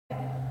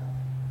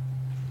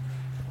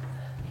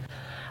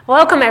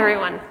Welcome,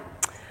 everyone.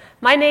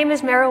 My name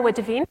is Meryl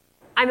Witteveen.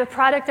 I'm a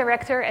product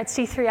director at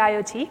C3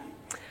 IoT.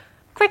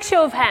 Quick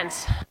show of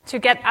hands to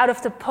get out of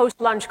the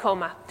post-lunch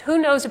coma.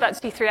 Who knows about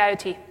C3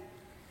 IoT?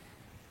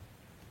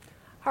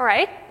 All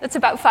right, that's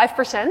about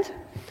 5%.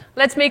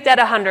 Let's make that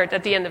 100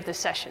 at the end of this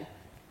session.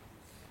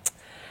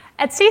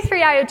 At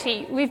C3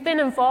 IoT, we've been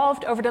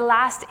involved over the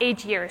last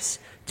 8 years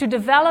to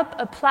develop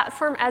a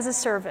platform as a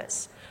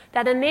service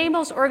that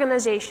enables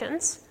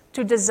organizations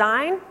to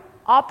design,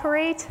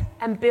 operate,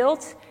 and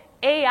build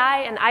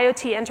AI and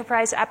IoT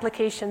enterprise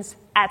applications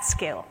at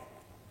scale.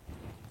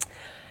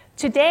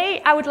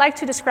 Today, I would like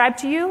to describe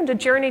to you the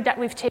journey that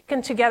we've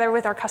taken together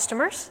with our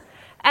customers,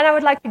 and I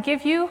would like to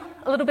give you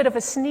a little bit of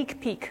a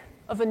sneak peek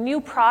of a new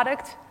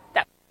product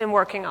that we've been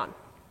working on.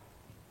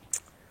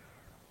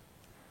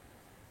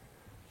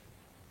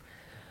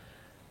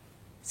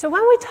 So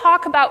when we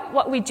talk about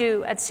what we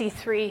do at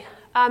C3,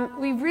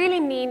 we really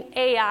mean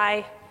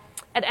AI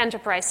at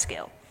enterprise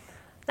scale.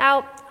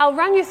 Now, I'll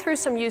run you through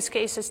some use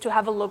cases to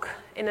have a look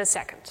in a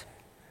second.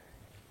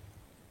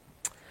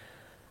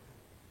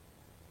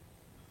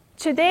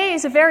 Today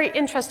is a very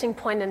interesting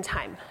point in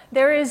time.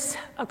 There is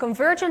a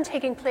convergence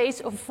taking place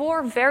of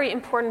 4 very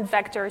important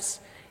vectors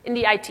in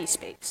the IT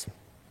space.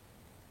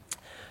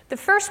 The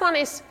first one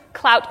is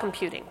cloud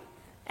computing.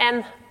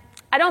 And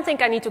I don't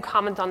think I need to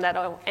comment on that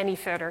any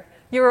further.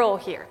 You're all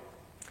here.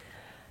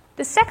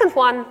 The second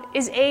one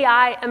is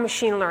AI and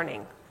machine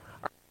learning,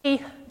 or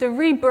the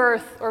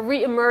rebirth or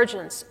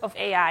reemergence of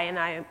AI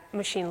and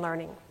machine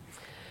learning.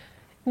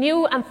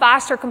 New and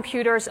faster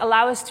computers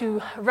allow us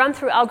to run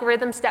through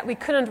algorithms that we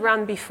couldn't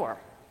run before.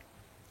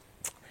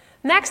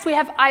 Next, we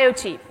have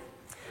IoT.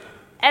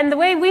 And the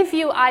way we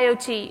view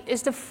IoT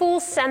is the full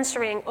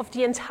sensoring of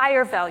the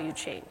entire value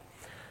chain.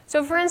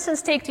 So for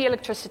instance, take the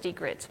electricity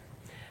grid.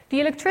 The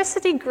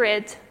electricity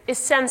grid is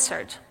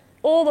censored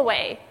all the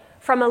way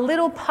from a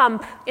little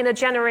pump in a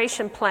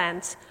generation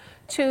plant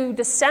to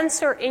the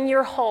sensor in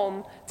your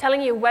home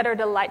telling you whether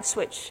the light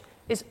switch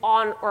is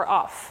on or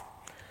off.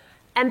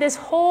 And this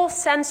whole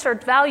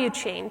censored value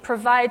chain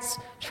provides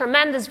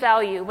tremendous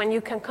value when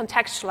you can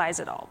contextualize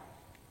it all.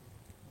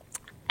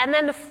 And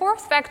then the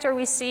fourth vector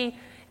we see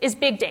is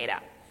big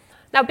data.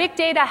 Now, big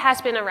data has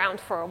been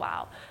around for a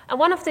while. And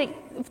one of the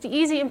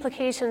easy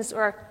implications,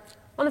 or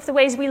one of the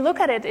ways we look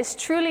at it, is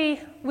truly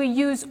we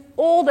use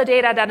all the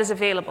data that is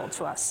available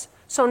to us.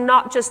 So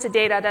not just the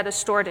data that is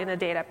stored in a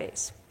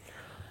database.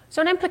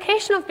 So an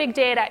implication of big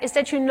data is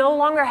that you no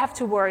longer have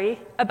to worry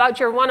about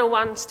your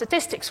 101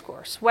 statistics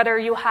course, whether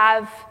you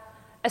have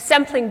a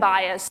sampling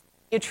bias,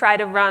 you try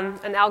to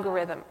run an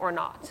algorithm or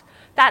not.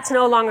 That's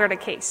no longer the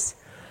case.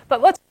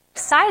 But what's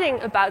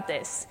exciting about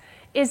this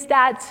is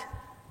that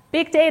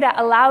big data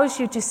allows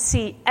you to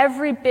see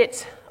every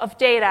bit of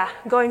data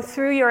going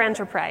through your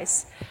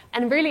enterprise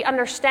and really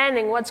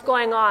understanding what's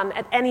going on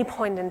at any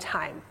point in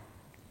time.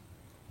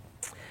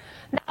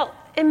 Now,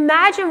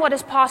 imagine what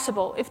is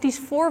possible if these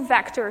 4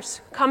 vectors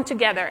come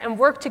together and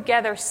work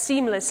together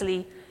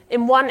seamlessly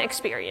in one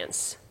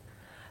experience.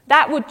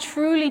 That would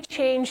truly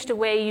change the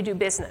way you do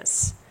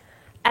business.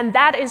 And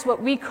that is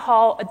what we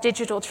call a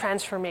digital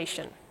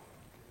transformation.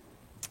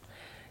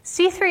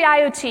 C3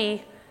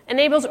 IoT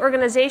enables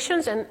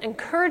organizations and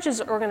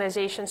encourages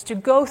organizations to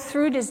go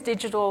through this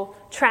digital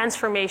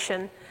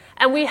transformation,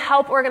 and we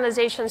help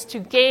organizations to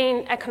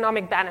gain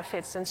economic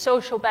benefits and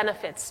social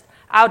benefits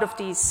out of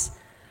these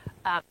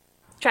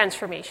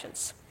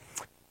transformations.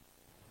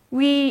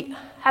 We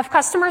have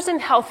customers in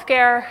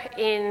healthcare,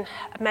 in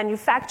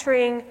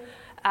manufacturing,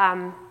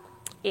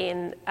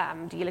 in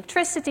the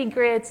electricity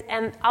grid,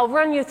 and I'll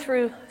run you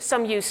through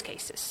some use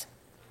cases.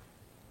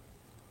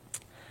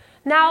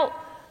 Now,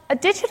 a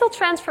digital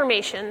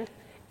transformation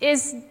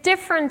is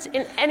different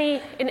in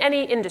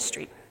any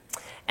industry.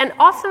 And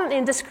often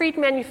in discrete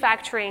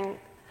manufacturing,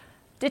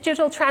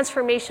 digital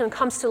transformation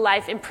comes to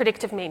life in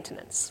predictive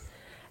maintenance.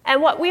 And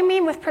what we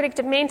mean with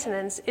predictive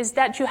maintenance is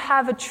that you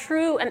have a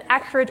true and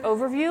accurate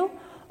overview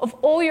of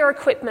all your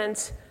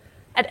equipment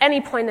at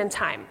any point in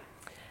time.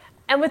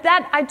 And with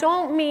that, I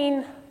don't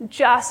mean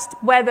just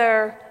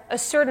whether a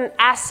certain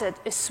asset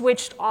is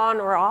switched on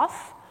or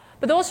off,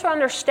 but also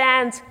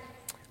understand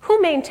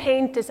who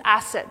maintained this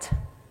asset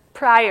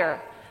prior,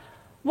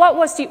 what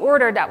was the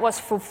order that was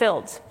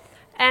fulfilled,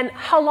 and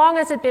how long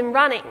has it been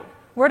running?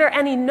 Were there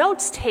any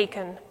notes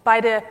taken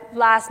by the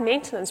last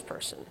maintenance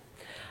person?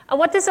 And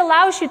what this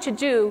allows you to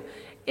do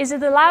is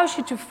it allows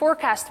you to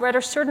forecast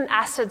whether certain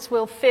assets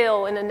will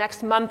fail in the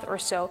next month or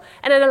so,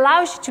 and it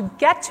allows you to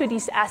get to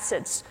these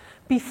assets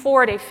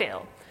before they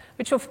fail,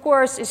 which of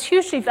course is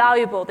hugely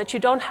valuable, that you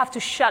don't have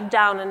to shut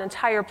down an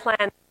entire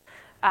plant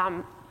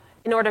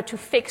in order to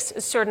fix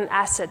a certain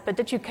asset, but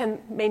that you can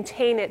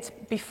maintain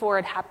it before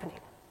it happening.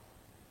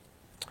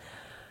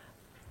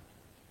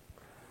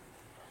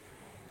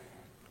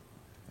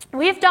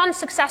 We've done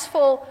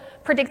successful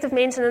predictive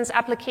maintenance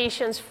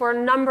applications for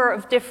a number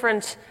of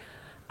different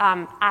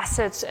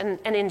assets and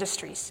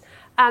industries.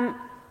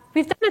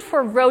 We've done it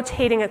for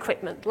rotating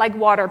equipment, like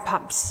water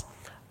pumps,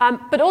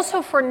 but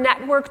also for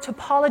network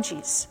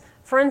topologies,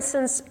 For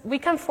instance, we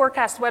can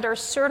forecast whether a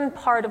certain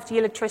part of the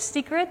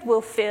electricity grid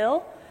will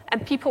fail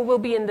and people will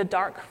be in the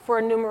dark for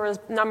a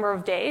number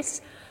of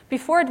days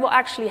before it will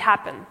actually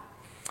happen.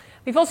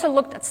 We've also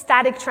looked at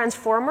static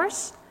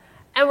transformers,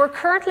 and we're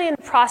currently in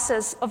the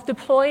process of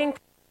deploying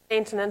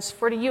maintenance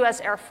for the US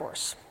Air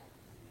Force.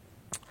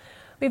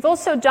 We've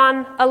also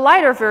done a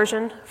lighter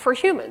version for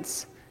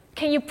humans.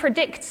 Can you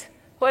predict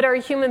whether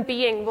a human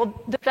being will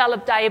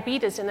develop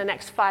diabetes in the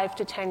next 5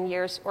 to 10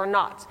 years or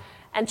not,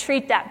 and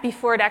treat that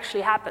before it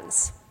actually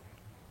happens?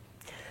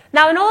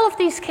 Now, in all of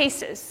these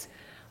cases,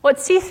 what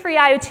C3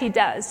 IoT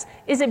does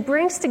is it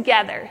brings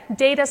together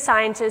data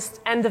scientists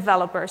and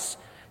developers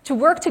to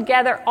work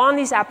together on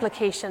these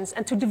applications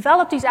and to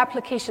develop these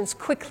applications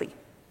quickly.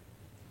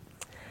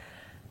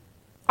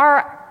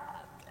 Our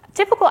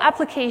typical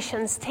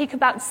applications take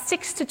about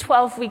 6 to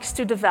 12 weeks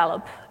to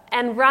develop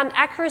and run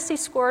accuracy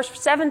scores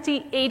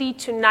 70, 80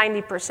 to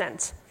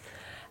 90%.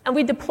 And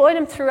we deploy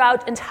them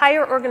throughout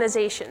entire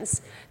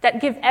organizations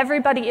that give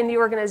everybody in the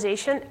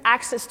organization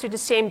access to the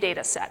same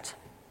data set.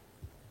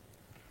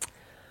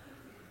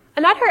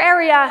 Another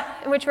area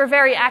in which we're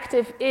very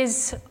active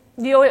is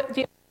the oil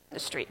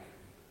industry.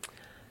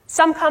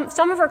 Some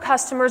of our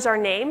customers are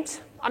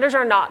named, others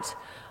are not.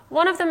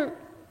 One of them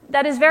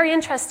that is very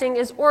interesting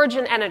is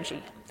Origin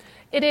Energy.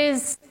 It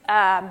is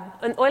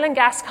an oil and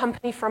gas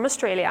company from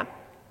Australia.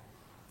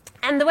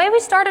 And the way we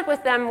started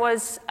with them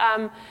was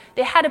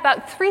they had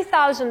about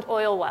 3,000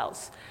 oil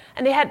wells.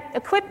 And they had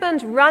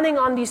equipment running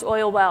on these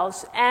oil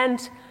wells.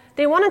 And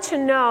they wanted to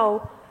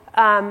know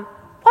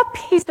what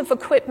piece of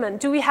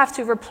equipment do we have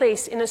to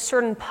replace in a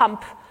certain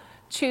pump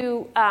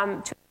to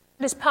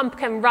this pump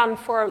can run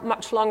for a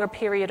much longer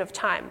period of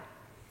time.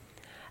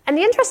 And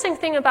the interesting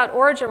thing about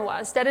Origin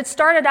was that it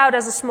started out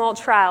as a small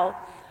trial.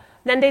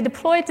 Then they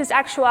deployed this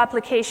actual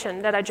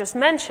application that I just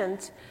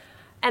mentioned.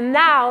 And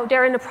now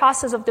they're in the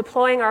process of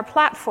deploying our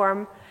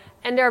platform,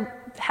 and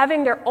they're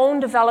having their own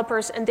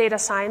developers and data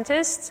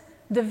scientists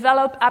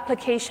develop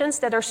applications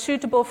that are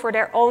suitable for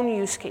their own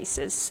use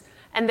cases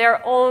and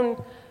their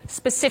own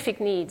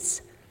specific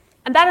needs.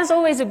 And that is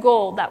always a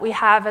goal that we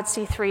have at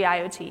C3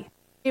 IoT.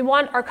 We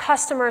want our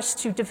customers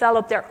to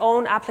develop their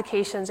own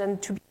applications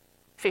and to be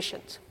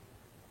efficient.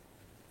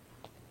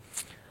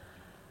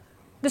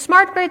 The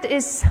smart grid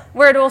is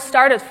where it all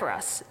started for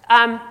us.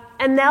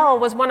 Enel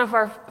was one of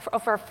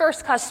our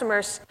first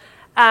customers,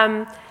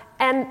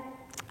 and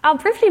I'll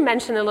briefly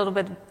mention a little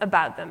bit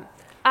about them.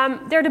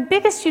 They're the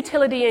biggest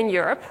utility in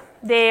Europe.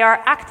 They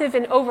are active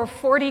in over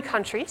 40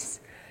 countries.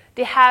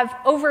 They have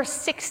over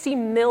 60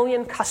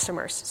 million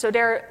customers, so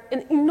they're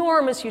an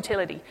enormous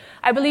utility.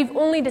 I believe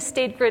only the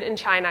state grid in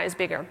China is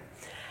bigger.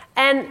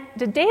 And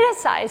the data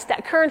size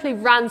that currently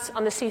runs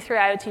on the C3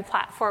 IoT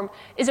platform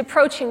is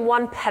approaching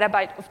 1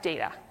 petabyte of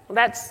data. Well,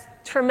 that's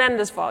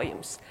tremendous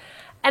volumes.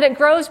 And it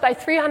grows by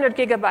 300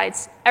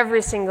 gigabytes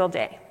every single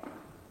day.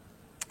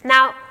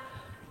 Now,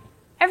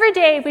 every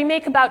day we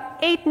make about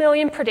 8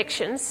 million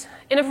predictions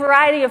in a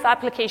variety of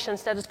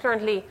applications that is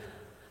currently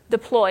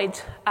deployed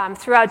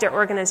throughout their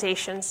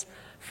organizations,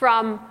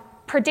 from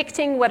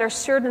predicting whether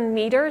certain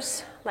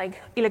meters,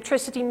 like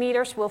electricity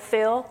meters, will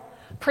fail,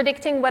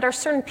 predicting whether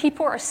certain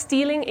people are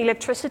stealing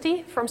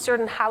electricity from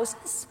certain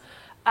houses,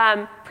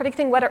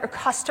 predicting whether a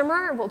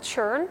customer will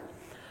churn,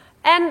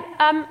 and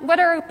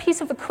whether a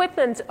piece of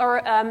equipment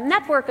or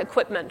network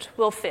equipment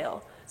will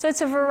fail. So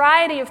it's a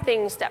variety of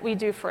things that we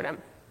do for them.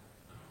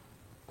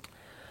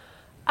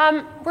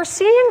 We're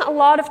seeing a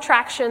lot of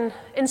traction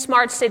in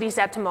smart cities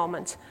at the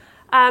moment.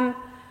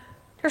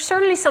 There's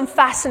certainly some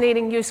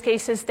fascinating use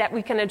cases that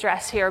we can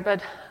address here,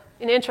 but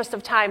in the interest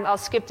of time, I'll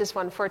skip this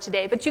one for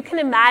today. But you can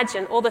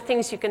imagine all the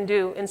things you can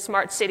do in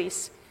smart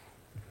cities.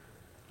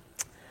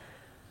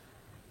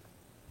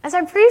 As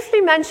I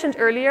briefly mentioned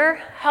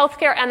earlier,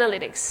 healthcare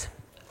analytics.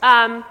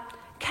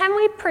 Can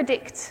we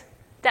predict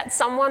that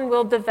someone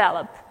will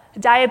develop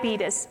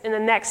diabetes in the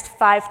next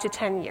 5 to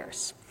 10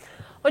 years?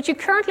 What you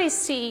currently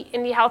see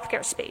in the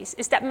healthcare space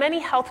is that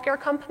many healthcare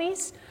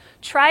companies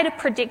try to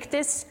predict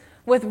this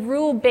with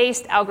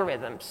rule-based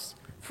algorithms.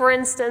 For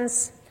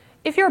instance,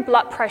 if your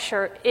blood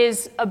pressure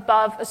is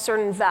above a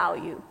certain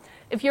value,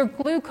 if your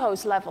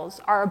glucose levels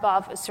are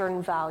above a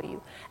certain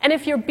value, and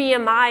if your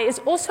BMI is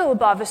also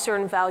above a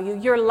certain value,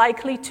 you're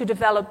likely to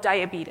develop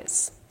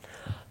diabetes.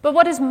 But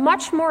what is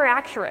much more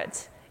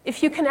accurate,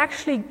 if you can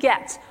actually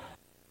get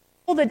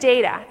all the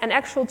data and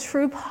actual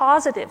true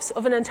positives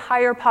of an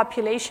entire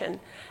population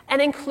and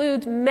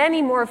include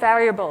many more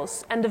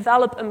variables and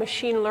develop a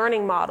machine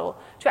learning model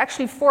to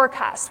actually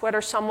forecast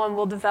whether someone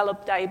will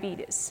develop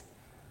diabetes.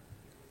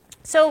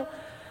 So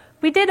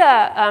we did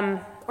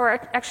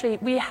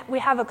we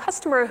have a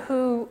customer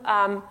who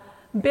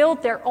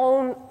built their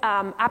own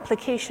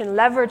application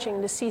leveraging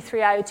the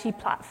C3 IoT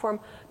platform,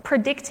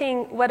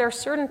 predicting whether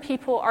certain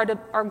people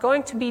are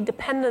going to be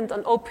dependent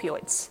on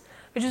opioids,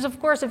 which is,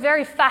 of course, a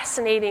very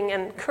fascinating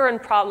and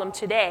current problem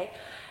today.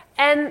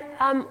 And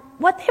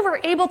what they were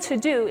able to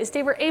do is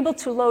they were able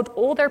to load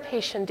all their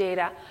patient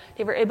data.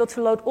 They were able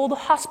to load all the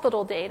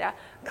hospital data,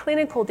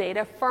 clinical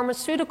data,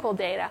 pharmaceutical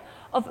data,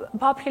 of a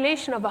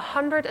population of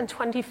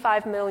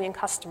 125 million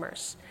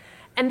customers.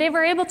 And they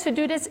were able to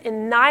do this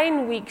in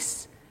 9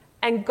 weeks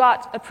and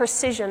got a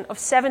precision of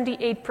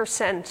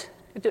 78%.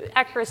 The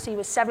accuracy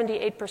was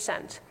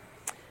 78%.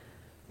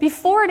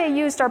 Before they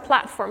used our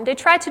platform, they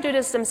tried to do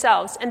this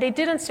themselves, and they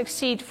didn't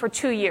succeed for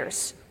 2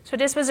 years. So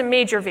this was a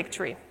major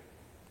victory.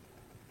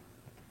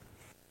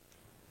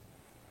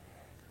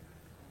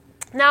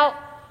 Now,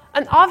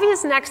 an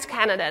obvious next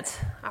candidate,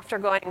 after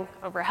going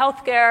over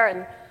healthcare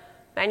and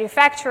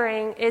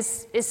manufacturing,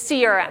 is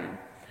CRM.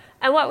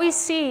 And what we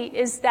see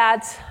is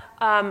that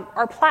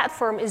our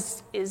platform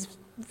is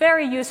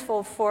very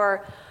useful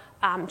for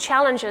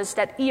challenges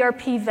that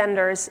ERP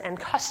vendors and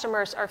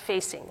customers are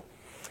facing.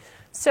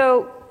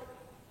 So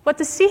what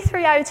the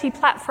C3 IoT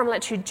platform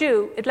lets you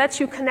do, it lets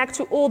you connect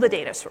to all the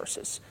data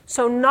sources.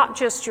 So not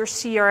just your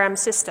CRM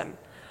system,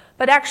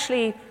 but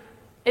actually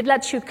it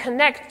lets you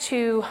connect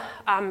to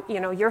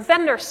your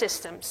vendor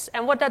systems.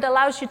 And what that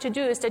allows you to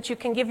do is that you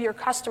can give your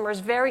customers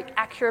very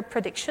accurate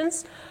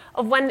predictions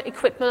of when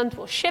equipment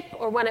will ship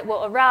or when it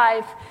will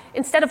arrive,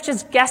 instead of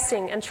just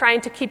guessing and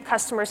trying to keep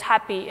customers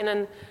happy in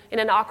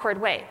an awkward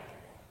way.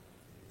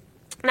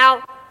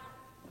 Now,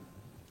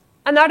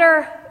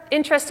 another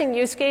interesting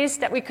use case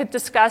that we could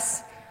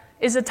discuss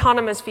is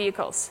autonomous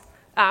vehicles.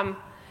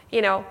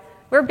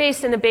 We're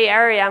based in the Bay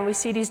Area, and we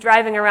see these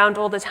driving around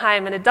all the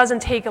time, and it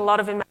doesn't take a lot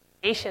of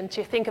imagination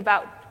to think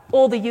about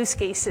all the use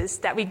cases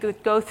that we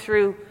could go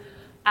through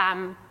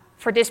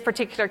for this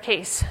particular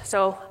case.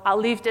 So I'll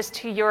leave this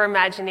to your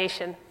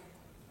imagination.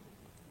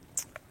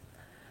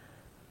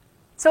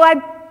 So I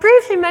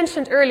briefly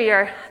mentioned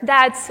earlier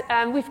that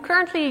we've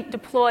currently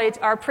deployed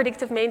our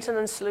predictive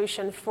maintenance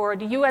solution for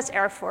the US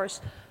Air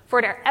Force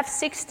for their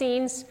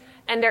F-16s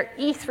and their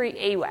E-3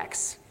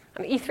 AWACS.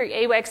 And E-3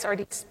 AWACS are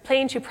these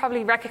planes, you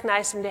probably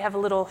recognize them, they have a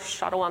little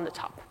shuttle on the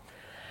top.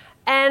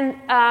 And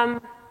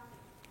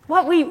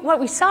what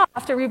we saw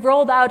after we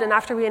rolled out and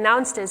after we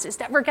announced this is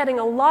that we're getting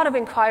a lot of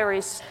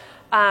inquiries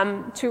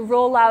to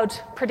roll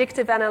out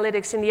predictive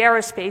analytics in the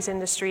aerospace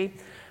industry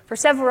for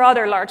several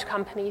other large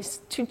companies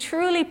to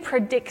truly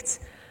predict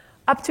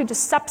up to the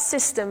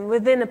subsystem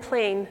within a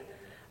plane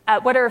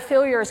whether a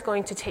failure is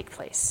going to take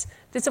place.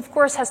 This, of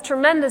course, has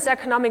tremendous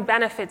economic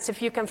benefits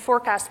if you can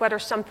forecast whether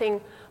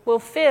something will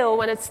fail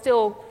when it's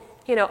still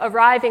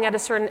arriving at a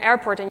certain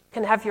airport, and you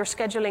can have your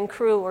scheduling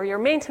crew or your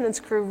maintenance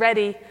crew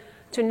ready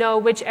to know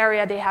which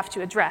area they have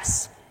to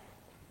address.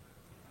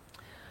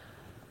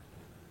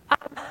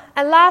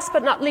 And last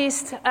but not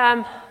least,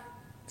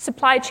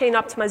 supply chain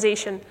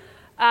optimization.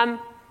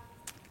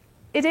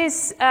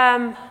 It's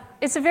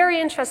a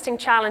very interesting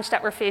challenge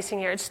that we're facing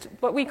here. It's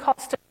what we call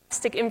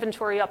stochastic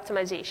inventory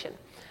optimization.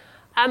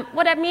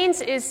 What that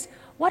means is,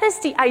 what is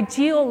the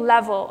ideal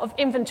level of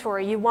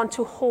inventory you want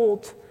to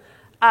hold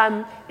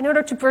in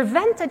order to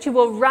prevent that you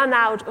will run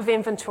out of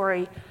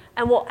inventory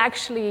and will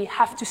actually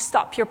have to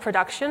stop your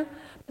production,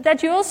 but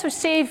that you also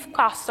save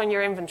costs on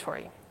your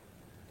inventory.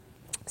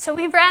 So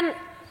we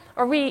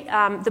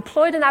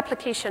deployed an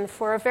application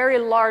for a very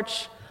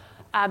large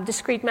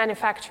discrete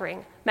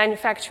manufacturer.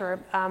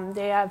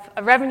 They have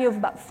a revenue of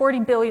about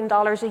 $40 billion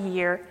a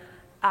year.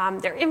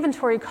 Their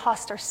inventory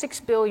costs are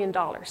 $6 billion.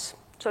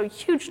 So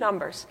huge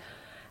numbers.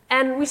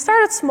 And we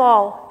started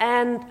small,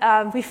 and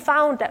we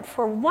found that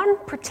for one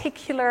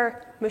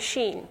particular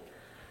machine,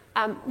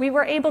 we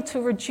were able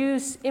to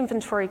reduce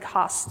inventory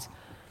costs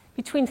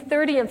between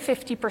 30 and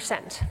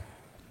 50%.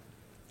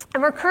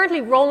 And we're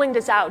currently rolling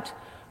this out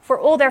for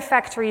all their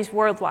factories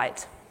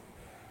worldwide.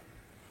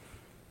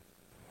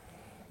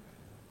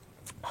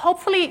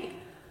 Hopefully,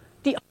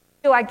 the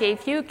overview I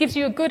gave you gives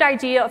you a good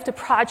idea of the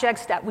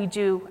projects that we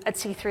do at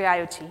C3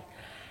 IoT.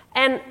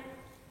 And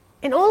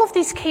in all of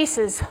these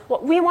cases,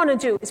 what we want to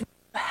do is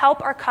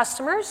help our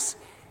customers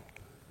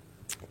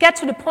get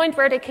to the point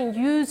where they can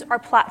use our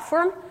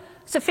platform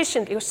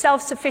sufficiently or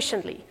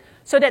self-sufficiently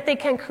so that they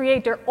can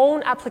create their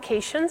own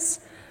applications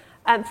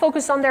and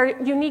focus on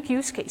their unique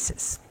use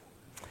cases.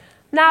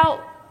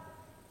 Now,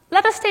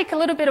 let us take a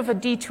little bit of a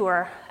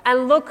detour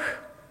and look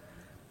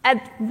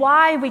at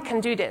why we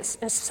can do this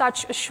in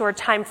such a short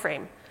time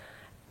frame.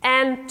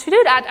 And to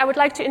do that, I would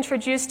like to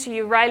introduce to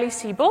you Riley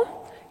Siebel.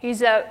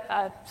 He's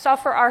a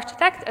software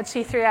architect at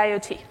C3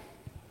 IoT.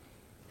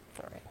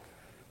 All right.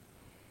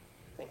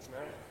 Thanks,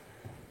 Meryl.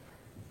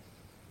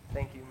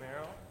 Thank you,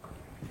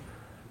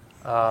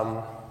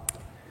 Meryl.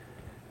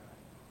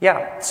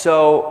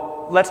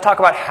 So let's talk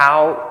about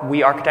how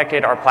we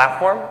architected our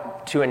platform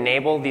to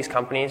enable these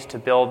companies to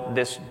build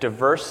this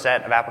diverse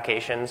set of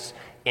applications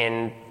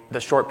in the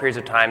short periods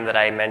of time that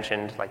I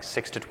mentioned, like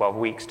 6 to 12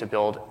 weeks, to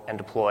build and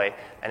deploy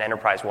an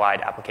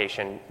enterprise-wide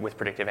application with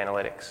predictive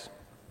analytics.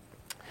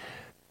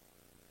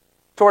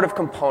 What sort of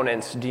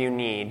components do you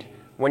need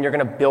when you're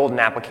going to build an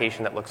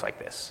application that looks like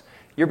this?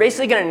 You're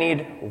basically going to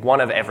need one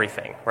of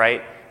everything,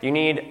 right? You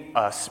need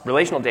a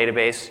relational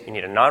database, you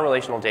need a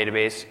non-relational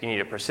database, you need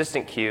a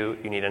persistent queue,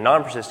 you need a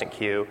non-persistent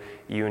queue,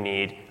 you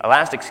need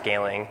elastic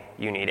scaling,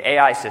 you need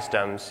AI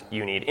systems,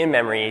 you need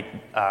in-memory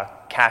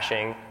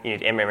caching, you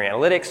need in-memory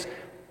analytics.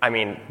 I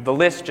mean, the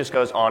list just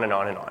goes on and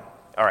on and on.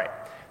 All right.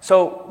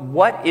 So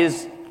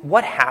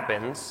what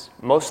happens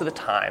most of the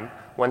time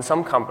when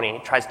some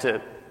company tries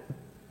to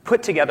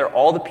put together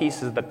all the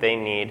pieces that they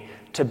need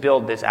to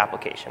build this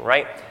application,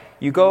 right?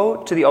 You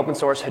go to the open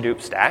source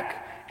Hadoop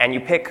stack, and you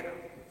pick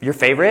your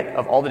favorite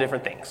of all the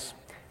different things.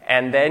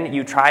 And then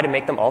you try to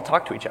make them all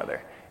talk to each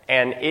other.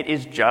 And it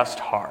is just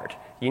hard.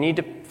 You need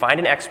to find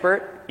an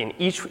expert in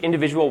each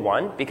individual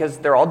one, because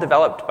they're all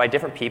developed by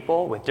different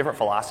people with different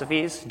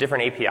philosophies,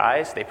 different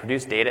APIs. They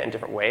produce data in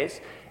different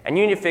ways. And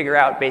you need to figure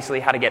out basically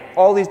how to get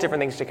all these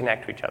different things to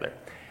connect to each other.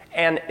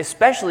 And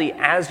especially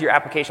as your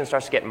application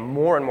starts to get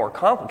more and more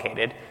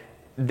complicated,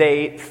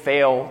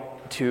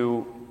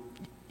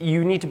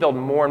 you need to build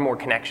more and more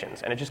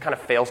connections, and it just kind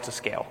of fails to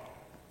scale.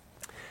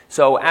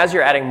 So as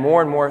you're adding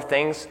more and more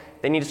things,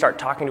 they need to start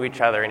talking to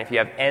each other. And if you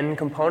have n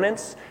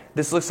components,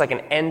 this looks like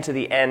an n to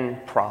the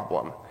n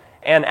problem.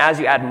 And as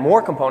you add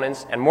more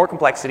components and more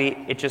complexity,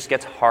 it just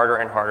gets harder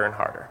and harder and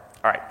harder.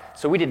 All right,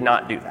 so we did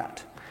not do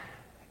that.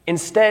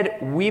 Instead,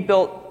 we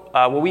built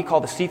what we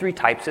call the C3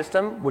 type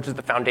system, which is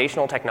the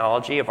foundational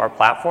technology of our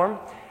platform.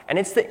 And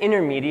it's the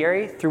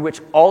intermediary through which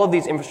all of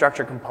these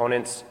infrastructure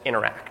components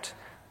interact.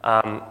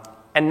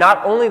 And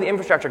not only the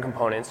infrastructure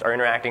components are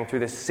interacting through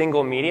this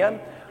single medium,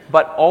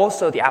 but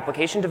also the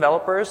application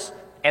developers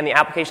and the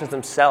applications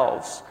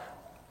themselves,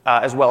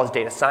 as well as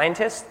data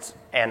scientists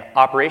and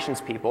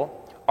operations people,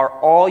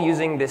 are all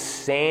using this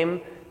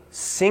same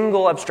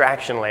single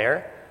abstraction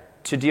layer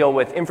to deal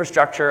with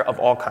infrastructure of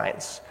all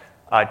kinds.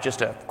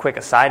 Just a quick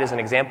aside as an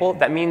example,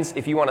 that means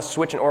if you want to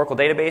switch an Oracle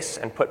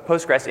database and put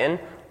Postgres in,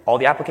 all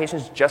the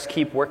applications just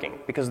keep working,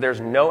 because there's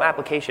no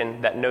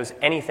application that knows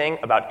anything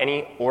about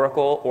any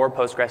Oracle or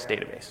Postgres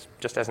database,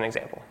 just as an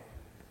example.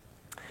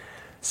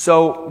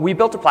 So we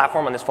built a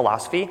platform on this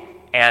philosophy,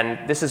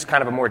 and this is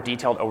kind of a more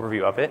detailed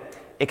overview of it.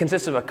 It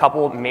consists of a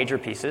couple major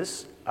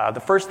pieces. The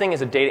first thing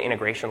is a data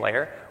integration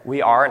layer.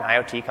 We are an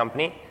IoT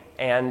company,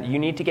 and you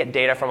need to get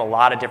data from a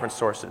lot of different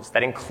sources.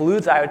 That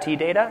includes IoT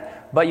data,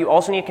 but you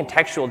also need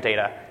contextual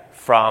data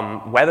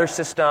from weather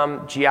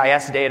system,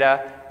 GIS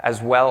data, as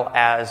well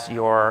as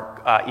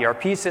your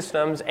ERP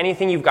systems.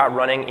 Anything you've got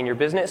running in your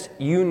business,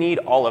 you need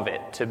all of it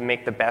to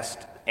make the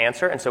best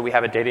answer. And so we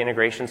have a data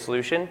integration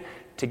solution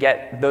to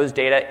get those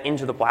data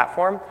into the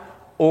platform,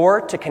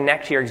 or to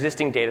connect to your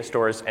existing data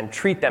stores and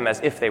treat them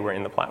as if they were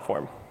in the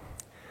platform.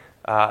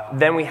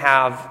 Then we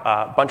have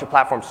a bunch of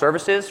platform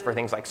services for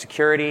things like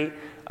security,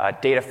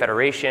 data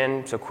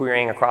federation, so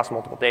querying across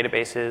multiple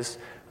databases,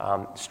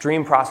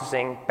 stream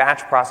processing,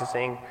 batch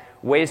processing,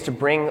 ways to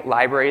bring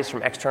libraries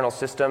from external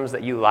systems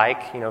that you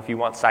like. If you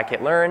want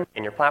scikit-learn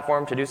in your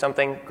platform to do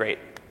something, great.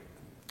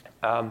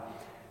 Then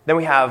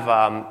we have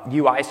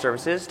UI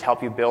services to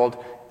help you build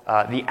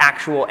the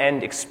actual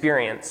end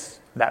experience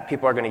that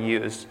people are going to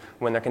use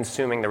when they're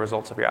consuming the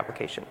results of your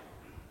application.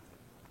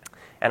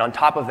 And on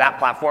top of that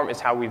platform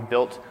is how we've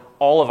built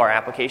all of our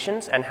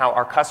applications and how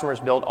our customers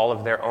build all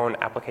of their own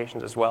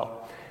applications as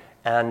well.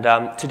 And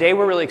today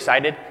we're really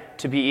excited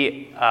to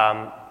be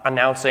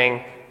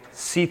announcing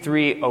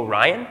C3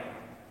 Orion,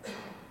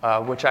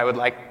 which I would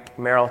like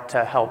Meryl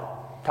to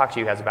help talk to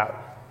you guys about.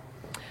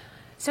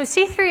 So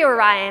C3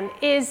 Orion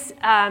is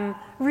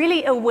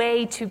really a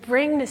way to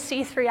bring the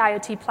C3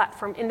 IoT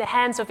platform in the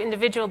hands of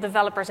individual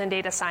developers and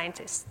data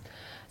scientists.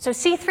 So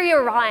C3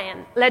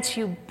 Orion lets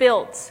you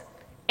build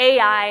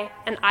AI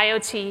and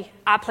IoT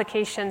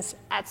applications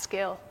at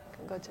scale.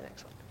 Can go to the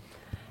next one.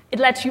 It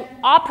lets you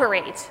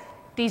operate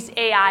these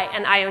AI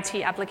and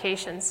IoT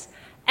applications.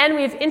 And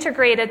we've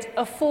integrated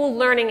a full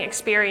learning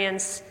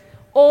experience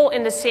all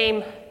in the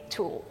same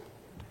tool.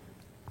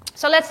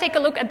 So let's take a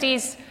look at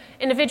these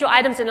individual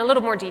items in a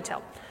little more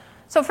detail.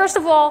 So first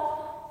of all,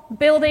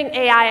 building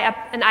AI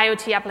and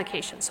IoT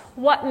applications.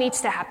 What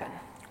needs to happen?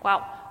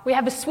 Well, we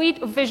have a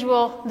suite of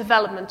visual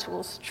development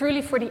tools,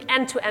 truly for the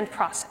end-to-end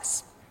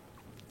process.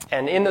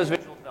 And in those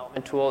visual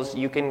development tools,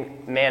 you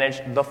can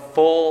manage the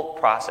full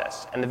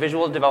process. And the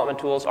visual development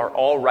tools are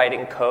all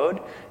writing code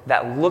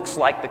that looks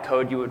like the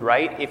code you would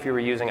write if you were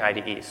using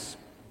IDEs.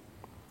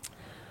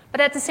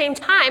 But at the same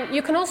time,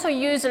 you can also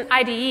use an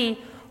IDE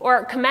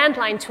or command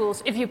line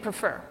tools if you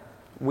prefer.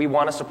 We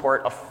want to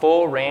support a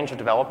full range of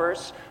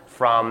developers,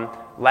 from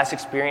less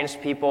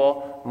experienced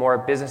people, more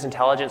business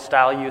intelligence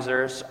style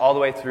users, all the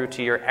way through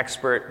to your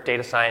expert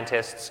data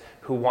scientists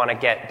who want to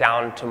get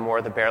down to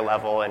more the bare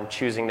level and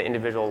choosing the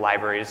individual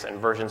libraries and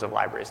versions of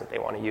libraries that they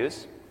want to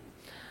use.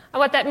 And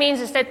what that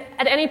means is that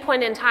at any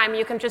point in time,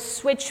 you can just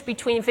switch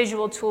between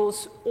visual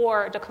tools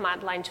or the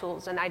command line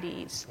tools and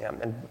IDEs. Yeah,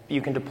 and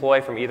you can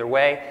deploy from either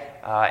way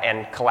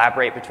and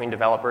collaborate between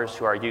developers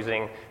who are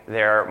using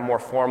their more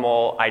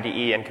formal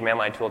IDE and command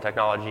line tool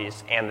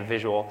technologies and the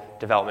visual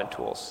development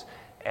tools.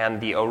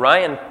 And the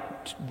Orion,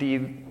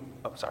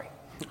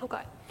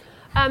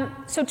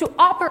 So to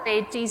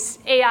operate these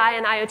AI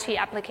and IoT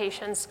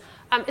applications,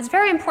 it's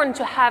very important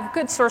to have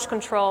good source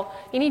control.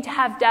 You need to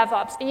have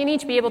DevOps, and you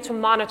need to be able to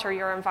monitor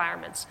your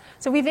environments.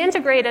 So we've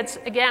integrated,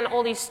 again,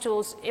 all these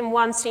tools in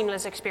one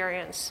seamless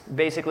experience.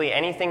 Basically,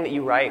 anything that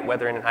you write,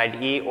 whether in an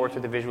IDE or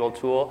through the visual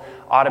tool,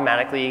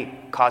 automatically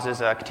causes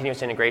a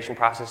continuous integration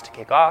process to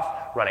kick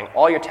off, running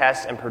all your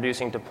tests and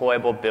producing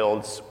deployable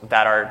builds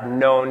that are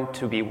known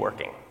to be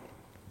working.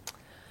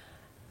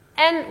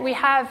 And we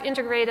have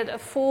integrated a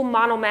full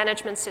model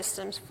management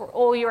systems for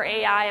all your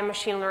AI and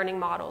machine learning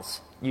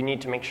models. You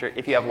need to make sure,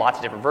 if you have lots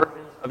of different versions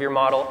of your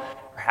model,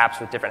 perhaps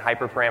with different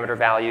hyperparameter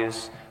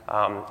values,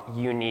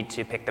 you need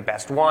to pick the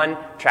best one,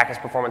 track its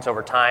performance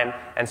over time,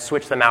 and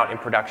switch them out in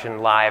production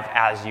live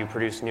as you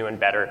produce new and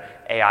better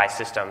AI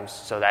systems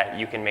so that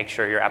you can make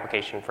sure your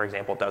application, for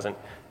example, doesn't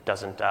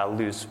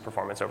lose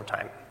performance over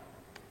time.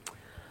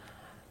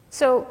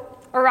 So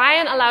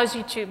Orion allows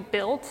you to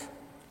build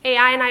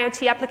AI and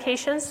IoT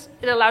applications.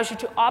 It allows you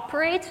to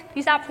operate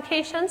these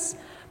applications,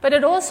 but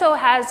it also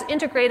has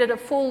integrated a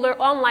full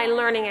online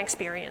learning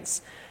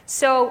experience.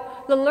 So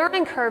the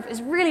learning curve is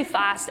really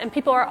fast, and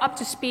people are up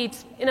to speed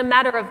in a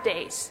matter of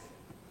days.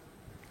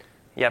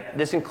 Yep,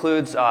 this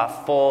includes a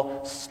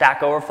full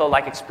Stack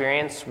Overflow-like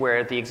experience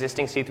where the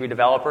existing C3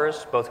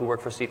 developers, both who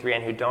work for C3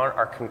 and who don't,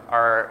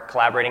 are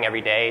collaborating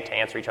every day to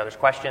answer each other's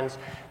questions,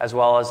 as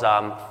well as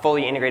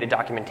fully integrated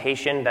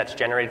documentation that's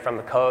generated from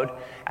the code,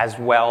 as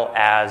well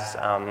as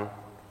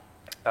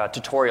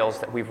tutorials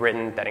that we've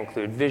written that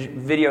include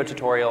video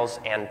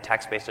tutorials and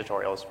text-based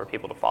tutorials for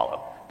people to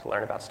follow to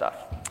learn about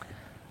stuff.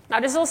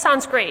 Now, this all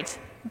sounds great,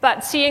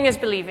 but seeing is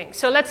believing.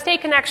 So let's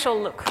take an actual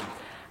look.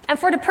 And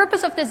for the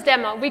purpose of this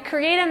demo, we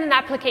created an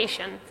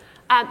application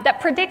that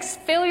predicts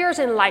failures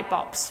in light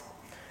bulbs.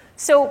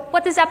 So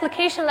what this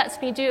application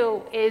lets me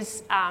do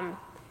is,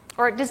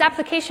 this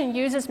application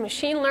uses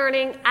machine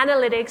learning,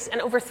 analytics,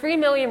 and over 3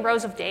 million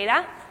rows of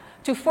data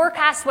to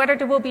forecast whether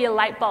there will be a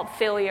light bulb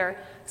failure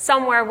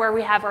somewhere where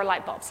we have our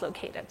light bulbs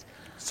located.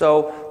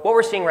 So what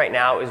we're seeing right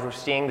now is we're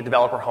seeing the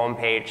developer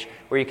homepage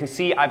where you can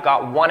see I've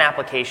got one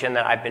application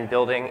that I've been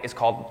building. It's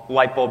called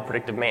Light Bulb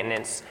Predictive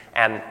Maintenance,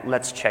 and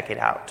let's check it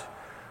out.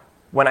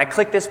 When I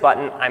click this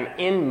button, I'm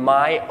in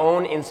my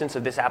own instance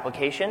of this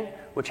application,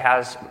 which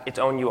has its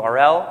own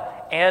URL,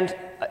 and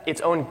its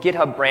own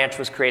GitHub branch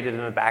was created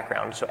in the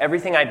background. So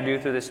everything I do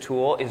through this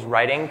tool is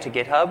writing to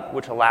GitHub,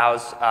 which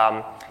allows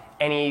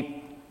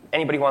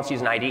anybody who wants to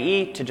use an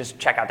IDE to just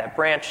check out that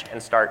branch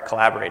and start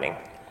collaborating.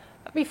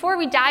 Before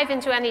we dive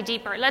into any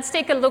deeper, let's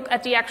take a look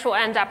at the actual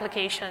end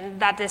application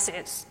that this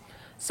is.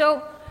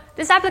 So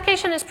this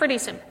application is pretty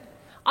simple.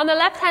 On the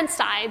left-hand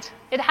side,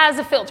 it has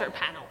a filter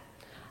panel.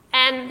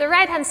 And the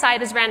right-hand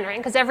side is rendering,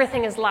 because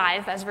everything is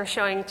live, as we're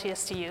showing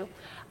this to you.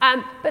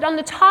 But on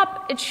the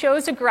top, it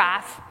shows a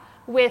graph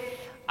with,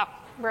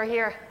 we're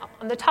here.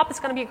 On the top, it's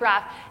going to be a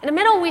graph. In the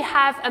middle, we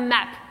have a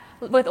map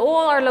with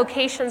all our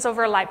locations of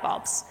our light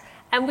bulbs.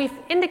 And we've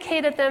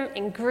indicated them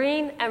in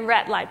green and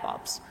red light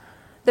bulbs.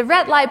 The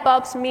red light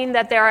bulbs mean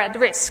that they're at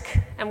risk.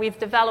 And we've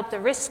developed a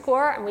risk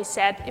score, and we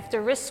said if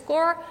the risk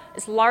score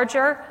is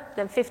larger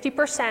than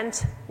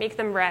 50%, make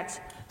them red.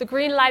 The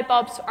green light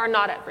bulbs are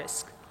not at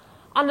risk.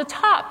 On the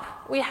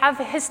top, we have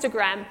a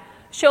histogram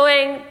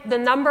showing the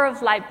number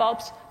of light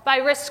bulbs by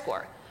risk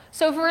score.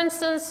 So for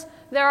instance,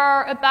 there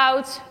are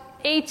about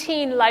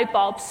 18 light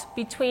bulbs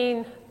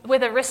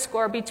with a risk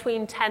score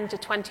between 10 to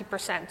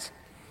 20%.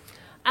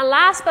 And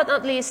last but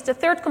not least, the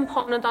third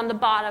component on the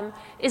bottom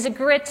is a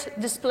grid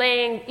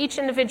displaying each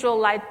individual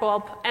light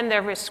bulb and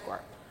their risk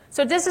score.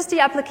 So this is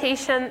the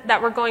application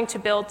that we're going to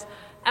build,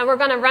 and we're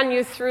going to run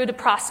you through the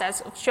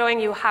process of showing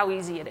you how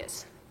easy it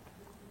is.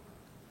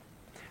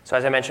 So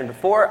as I mentioned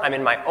before, I'm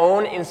in my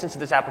own instance of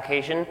this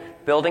application,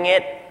 building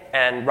it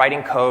and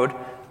writing code.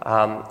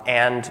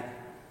 And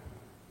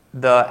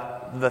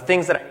the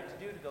things that I need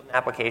to do to build an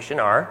application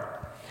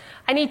are?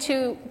 I need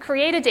to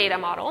create a data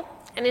model.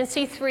 And in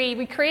C3,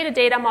 we create a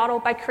data model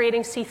by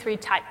creating C3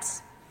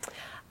 types.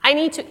 I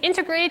need to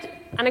integrate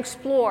and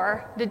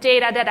explore the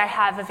data that I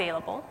have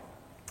available.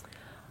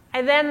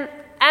 I then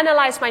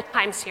analyze my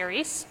time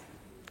series.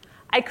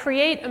 I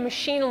create a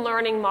machine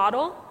learning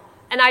model,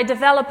 and I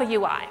develop a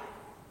UI.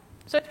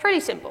 So it's pretty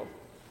simple.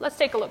 Let's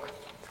take a look.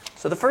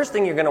 So the first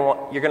thing you're going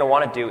to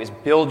want to do is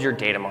build your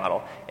data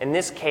model. In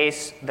this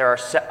case, there are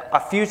a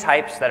few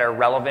types that are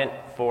relevant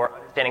for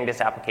understanding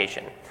this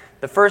application.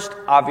 The first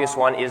obvious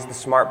one is the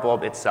smart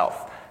bulb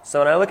itself. So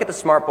when I look at the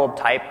smart bulb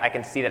type, I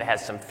can see that it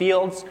has some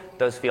fields.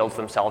 Those fields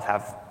themselves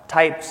have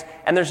types.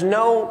 And there's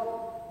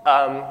no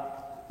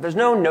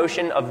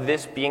notion of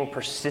this being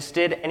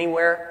persisted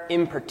anywhere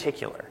in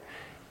particular.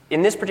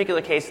 In this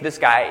particular case, this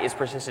guy is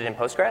persisted in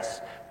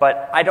Postgres,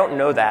 but I don't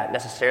know that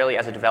necessarily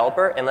as a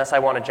developer unless I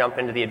want to jump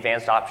into the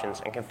advanced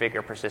options and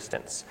configure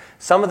persistence.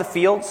 Some of the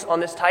fields on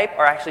this type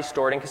are actually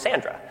stored in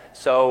Cassandra.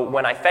 So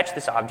when I fetch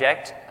this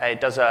object,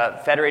 it does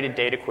a federated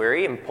data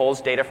query and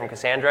pulls data from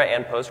Cassandra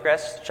and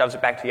Postgres, shoves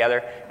it back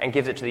together, and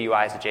gives it to the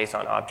UI as a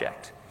JSON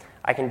object.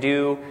 I can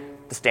do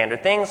the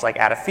standard things like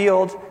add a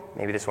field.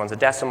 Maybe this one's a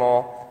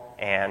decimal,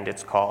 and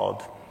it's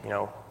called,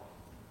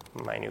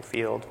 my new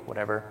field,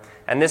 whatever.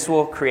 And this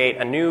will create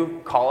a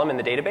new column in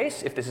the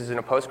database if this is in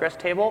a Postgres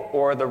table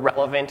or the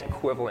relevant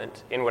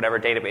equivalent in whatever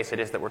database it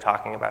is that we're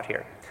talking about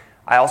here.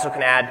 I also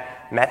can add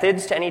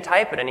methods to any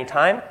type at any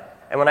time.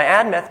 And when I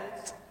add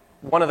methods,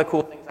 one of the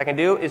cool things I can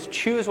do is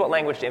choose what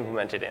language to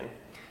implement it in.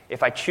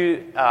 If I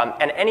choose,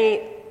 and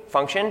any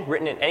function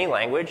written in any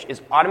language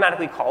is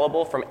automatically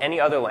callable from any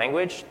other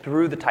language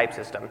through the type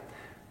system.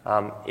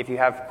 If you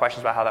have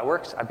questions about how that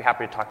works, I'd be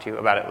happy to talk to you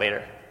about it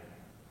later.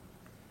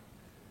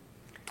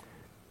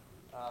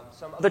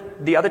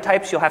 The other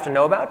types you'll have to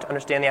know about to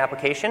understand the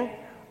application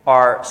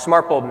are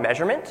smart bulb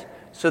measurement.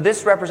 So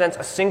this represents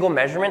a single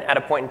measurement at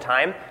a point in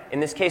time, in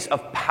this case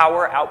of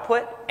power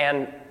output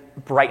and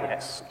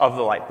brightness of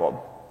the light bulb.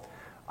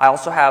 I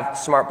also have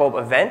smart bulb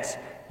event.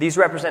 These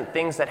represent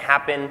things that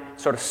happen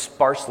sort of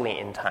sparsely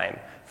in time.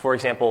 For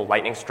example,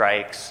 lightning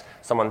strikes,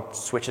 someone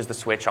switches the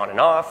switch on and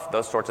off,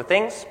 those sorts of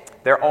things.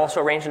 They're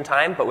also ranged in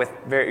time, but with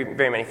very,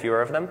 very many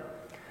fewer of them.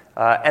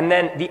 And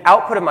then the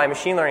output of my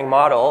machine learning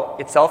model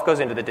itself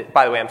goes into the,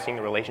 by the way, I'm seeing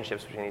the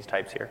relationships between these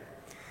types here.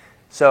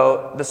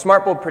 So the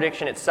smart bulb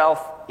prediction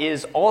itself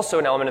is also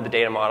an element of the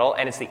data model,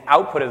 and it's the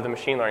output of the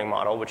machine learning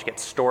model, which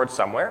gets stored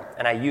somewhere.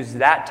 And I use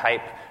that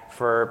type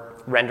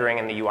for rendering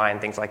in the UI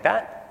and things like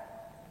that.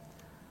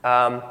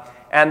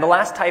 And the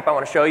last type I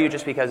want to show you,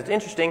 just because it's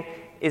interesting,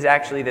 is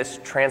actually this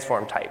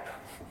transform type.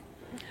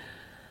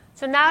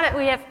 So now that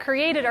we have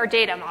created our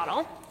data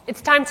model,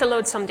 it's time to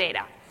load some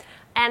data.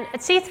 And at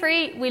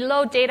C3, we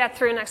load data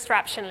through an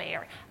abstraction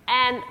layer.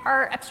 And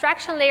our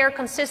abstraction layer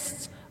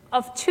consists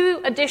of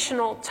two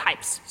additional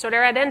types. So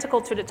they're identical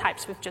to the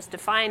types we've just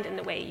defined in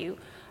the way you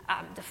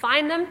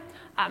define them.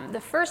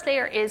 The first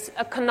layer is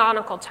a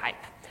canonical type.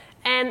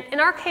 And in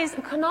our case,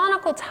 a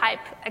canonical type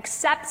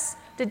accepts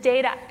the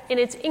data in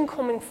its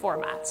incoming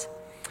format.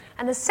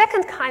 And the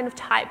second kind of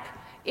type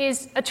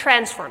is a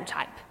transform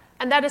type.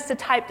 And that is the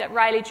type that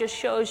Riley just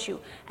shows you.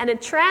 And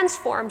it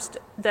transforms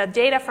the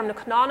data from the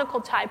canonical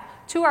type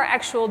to our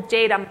actual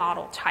data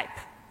model type.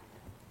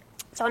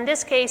 So in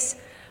this case,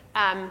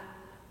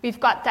 we've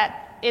got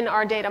that in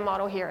our data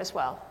model here as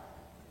well.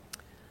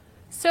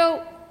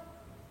 So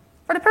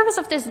for the purpose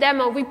of this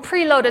demo, we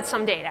preloaded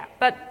some data.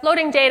 But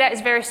loading data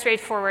is very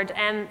straightforward,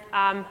 and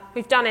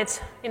we've done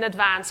it in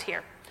advance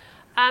here.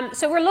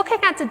 So we're looking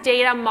at the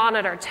data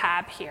monitor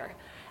tab here.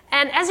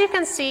 And as you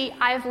can see,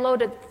 I've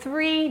loaded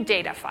 3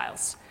 data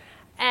files.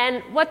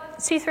 And what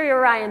C3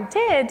 Orion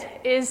did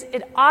is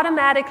it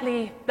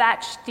automatically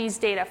batched these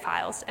data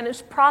files, and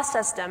it's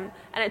processed them,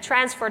 and it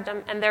transferred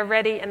them, and they're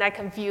ready, and I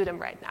can view them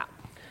right now.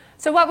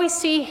 So what we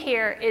see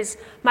here is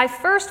my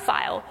first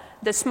file,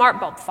 the smart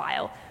bulb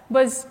file,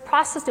 was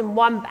processed in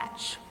 1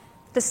 batch.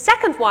 The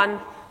second one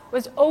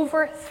was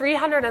over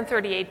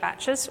 338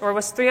 batches, or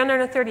was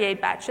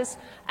 338 batches,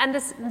 and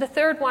the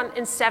third one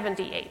in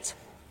 78.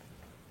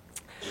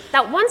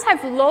 Now, once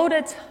I've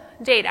loaded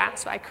data,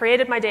 so I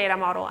created my data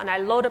model and I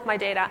loaded my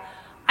data,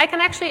 I can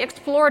actually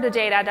explore the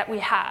data that we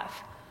have.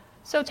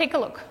 So take a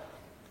look.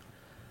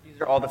 These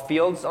are all the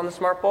fields on the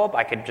smart bulb.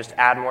 I could just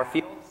add more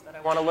fields that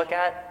I want to look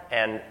at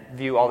and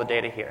view all the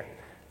data here.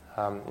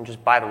 And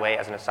just by the way,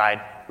 as an aside,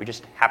 we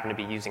just happen to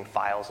be using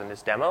files in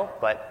this demo,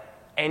 but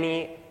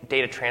any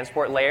data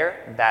transport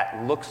layer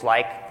that looks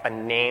like a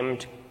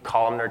named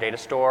columnar data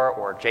store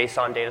or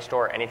JSON data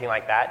store or anything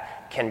like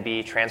that can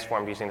be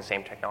transformed using the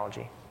same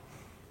technology.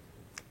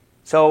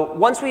 So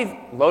once we've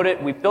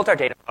built our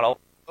data model,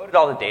 loaded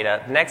all the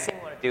data, the next thing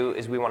we want to do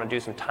is we want to do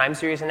some time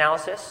series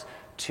analysis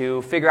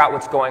to figure out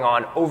what's going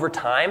on over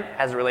time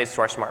as it relates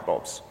to our smart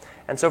bulbs.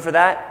 And so for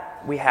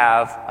that, we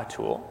have a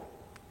tool.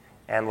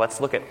 And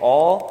let's look at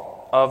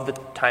all of the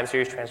time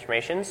series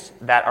transformations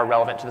that are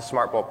relevant to the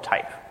smart bulb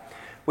type.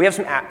 We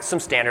have some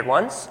standard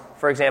ones.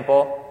 For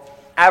example,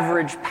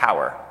 average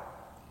power.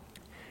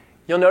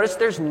 You'll notice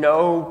there's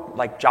no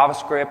like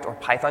JavaScript or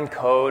Python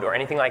code or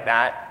anything like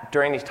that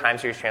during these time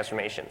series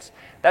transformations.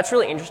 That's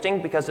really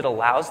interesting because it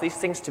allows these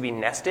things to be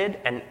nested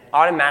and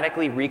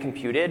automatically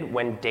recomputed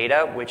when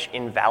data which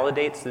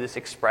invalidates this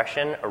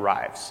expression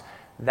arrives.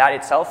 That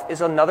itself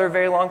is another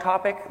very long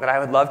topic that I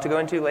would love to go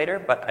into later,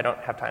 but I don't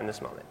have time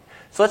this moment.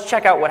 So let's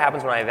check out what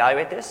happens when I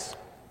evaluate this.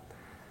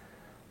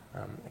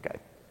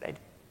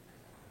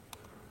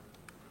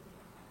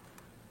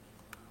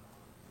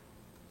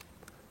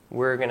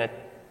 We're going to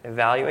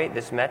evaluate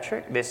this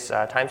metric, this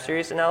time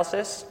series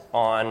analysis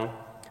on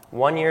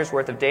 1 year's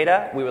worth of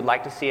data. We would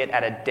like to see it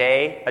at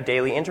a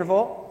daily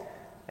interval,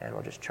 and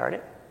we'll just chart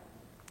it.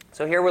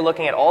 So here we're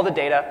looking at all the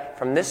data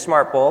from this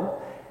smart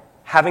bulb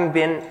having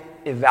been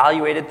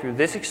evaluated through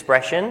this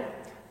expression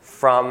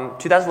from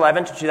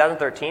 2011 to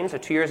 2013, so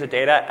 2 years of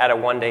data at a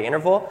 1-day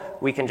interval.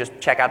 We can just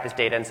check out this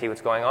data and see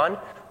what's going on.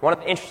 One of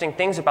the interesting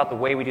things about the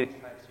way we do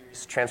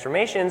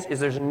transformations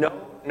is there's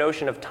no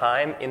notion of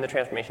time in the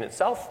transformation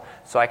itself,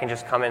 so I can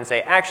just come in and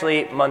say,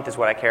 actually, month is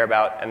what I care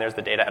about, and there's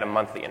the data at a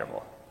monthly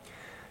interval.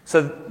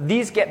 So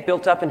these get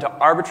built up into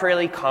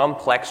arbitrarily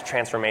complex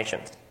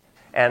transformations.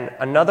 And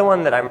another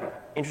one that I'm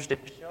interested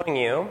in showing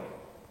you,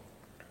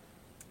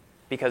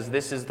 because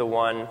this is the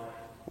one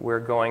we're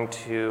going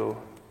to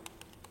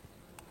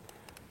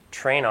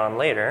train on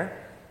later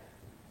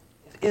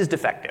is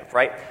defective,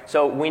 right?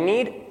 So we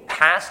need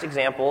past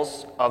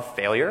examples of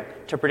failure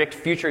to predict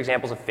future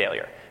examples of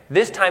failure.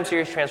 This time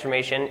series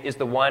transformation is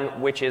the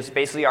one which is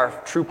basically our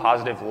true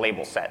positive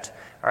label set,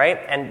 all right?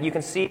 And you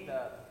can see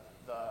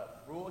the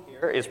rule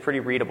here is pretty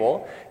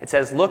readable. It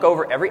says look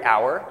over every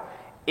hour.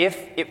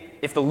 If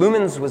the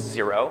lumens was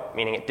 0,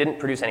 meaning it didn't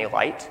produce any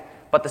light,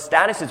 but the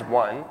status is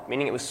 1,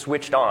 meaning it was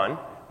switched on,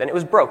 then it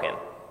was broken,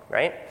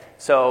 right?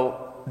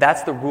 So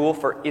that's the rule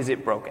for is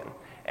it broken.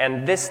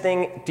 And this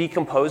thing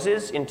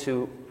decomposes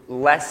into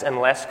less and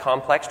less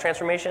complex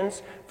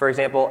transformations. For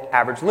example,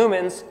 average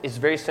lumens is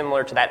very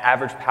similar to that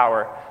average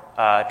power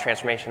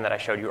transformation that I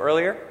showed you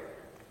earlier.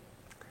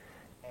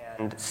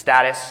 And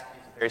status is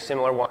a very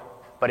similar one,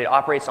 but it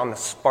operates on the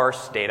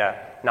sparse data,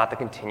 not the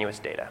continuous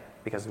data,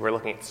 because we're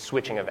looking at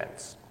switching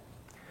events.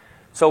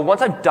 So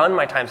once I've done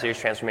my time series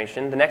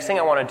transformation, the next thing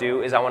I want to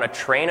do is I want to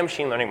train a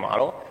machine learning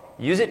model,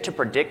 use it to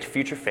predict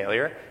future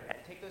failure, and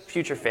take those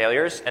future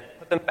failures and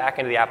put them back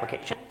into the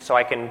application so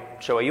I can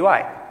show a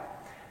UI.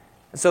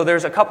 So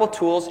there's a couple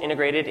tools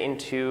integrated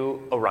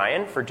into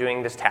Orion for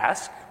doing this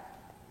task.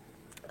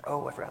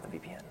 Oh, I forgot the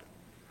VPN.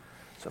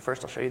 So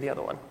first I'll show you the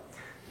other one.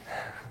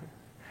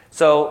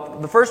 So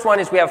the first one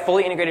is we have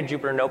fully integrated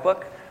Jupyter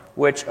Notebook,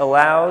 which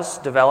allows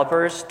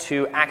developers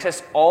to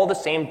access all the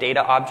same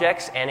data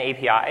objects and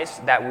APIs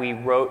that we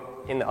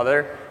wrote in the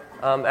other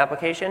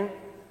application.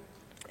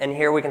 And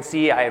here we can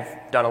see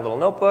I've done a little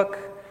notebook,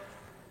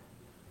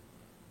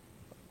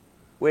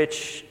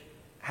 which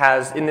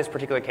has, in this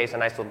particular case, a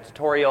nice little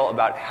tutorial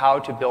about how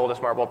to build a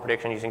smart bulb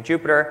prediction using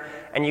Jupyter.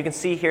 And you can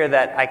see here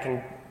that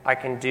I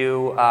can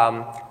do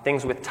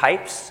things with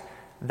types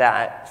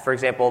that, for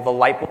example, the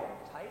light bulb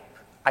type,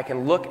 I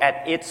can look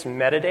at its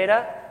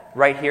metadata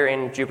right here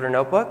in Jupyter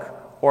Notebook,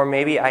 or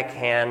maybe I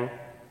can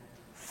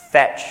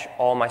fetch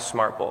all my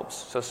smart bulbs.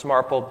 So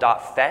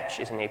smartbulb.fetch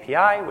is an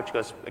API which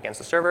goes against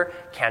the server,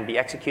 can be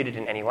executed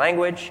in any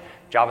language,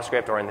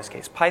 JavaScript or in this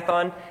case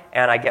Python,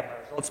 and I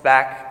get results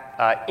back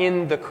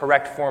in the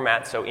correct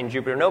format. So in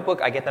Jupyter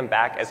Notebook, I get them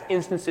back as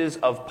instances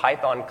of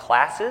Python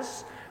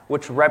classes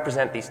which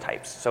represent these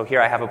types. So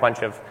here I have a bunch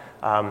of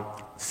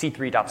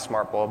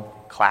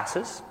c3.smartbulb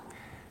classes.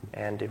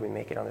 And did we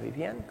make it on the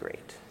VPN?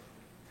 Great.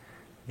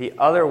 The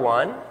other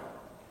one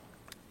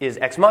is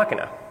Ex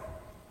Machina.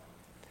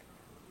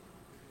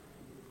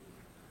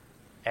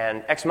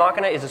 And Ex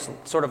Machina is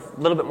a sort of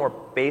little bit more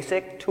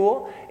basic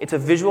tool. It's a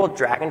visual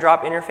drag and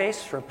drop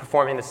interface for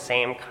performing the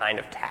same kind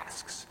of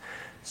tasks.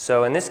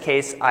 So in this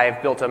case,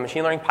 I've built a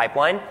machine learning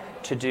pipeline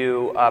to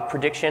do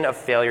prediction of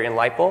failure in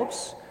light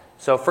bulbs.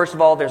 So first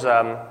of all, there's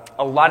a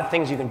lot of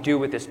things you can do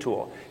with this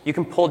tool. You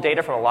can pull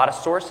data from a lot of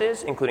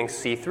sources, including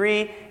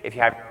C3, if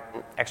you have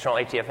an external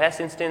ATFS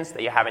instance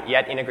that you haven't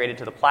yet integrated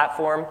to the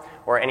platform,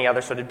 or any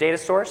other sort of data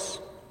source.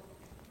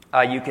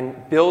 You can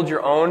build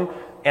your own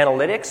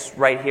analytics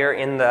right here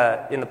in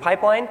the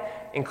pipeline,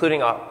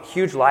 including a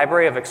huge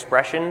library of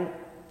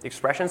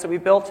expressions that we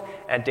built,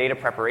 and data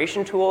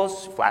preparation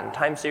tools, flatten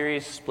time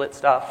series, split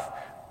stuff,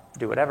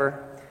 do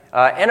whatever,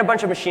 and a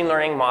bunch of machine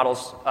learning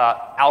models,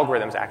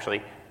 algorithms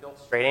actually, built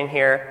straight in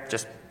here.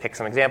 Just pick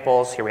some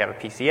examples. Here we have a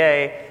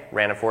PCA,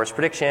 random forest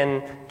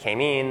prediction,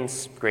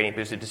 k-means, gradient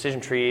boosted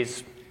decision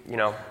trees,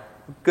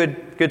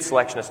 good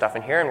selection of stuff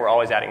in here, and we're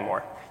always adding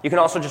more. You can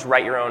also just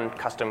write your own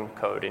custom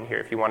code in here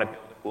if you want to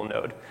build a cool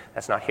node.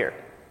 That's not here.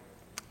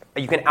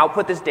 You can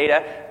output this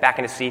data back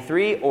into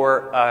C3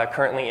 or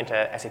currently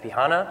into SAP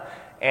HANA.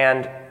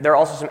 And there are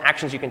also some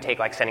actions you can take,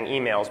 like sending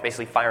emails,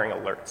 basically firing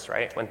alerts,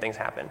 right, when things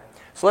happen.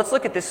 So let's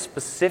look at this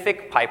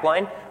specific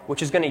pipeline,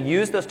 which is going to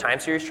use those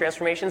time series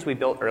transformations we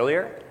built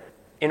earlier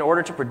in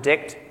order to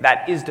predict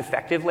that is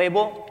defective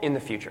label in the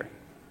future.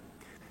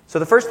 So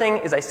the first thing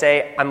is I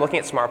say I'm looking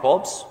at smart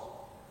bulbs.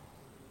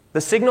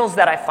 The signals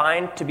that I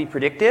find to be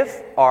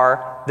predictive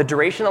are the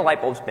duration the light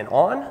bulb's been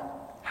on,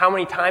 how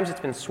many times it's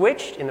been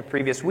switched in the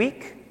previous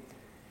week,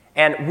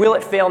 and will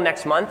it fail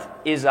next month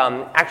is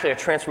actually a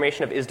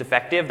transformation of is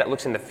defective that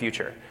looks in the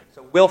future.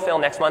 So will fail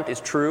next month is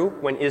true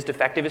when is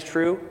defective is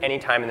true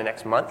anytime in the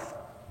next month.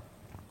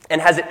 And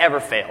has it ever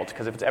failed?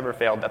 Because if it's ever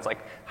failed, that's like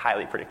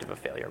highly predictive of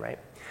failure, right?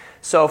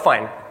 So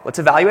fine, let's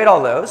evaluate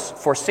all those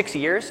for 6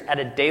 years at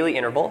a daily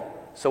interval.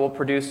 So we'll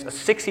produce a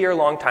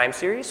 6-year-long time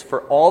series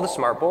for all the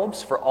smart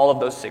bulbs for all of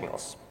those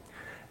signals.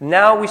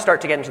 Now we start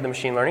to get into the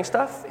machine learning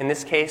stuff. In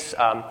this case,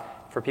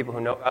 for people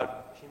who know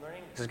about machine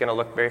learning, this is going to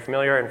look very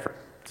familiar, and for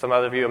some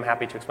other of you, I'm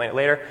happy to explain it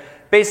later.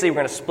 Basically, we're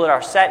going to split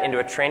our set into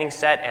a training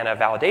set and a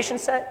validation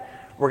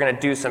set. We're going to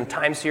do some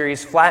time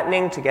series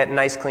flattening to get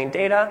nice, clean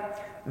data.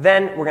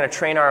 Then we're going to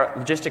train our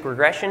logistic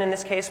regression, in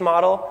this case,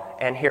 model.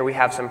 And here we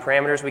have some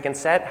parameters we can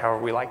set,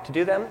 however we like to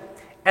do them.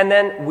 And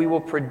then we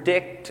will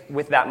predict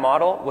with that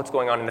model what's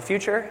going on in the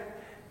future.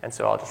 And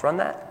so I'll just run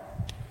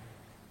that.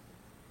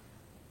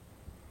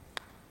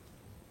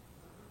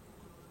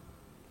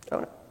 Oh,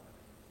 no.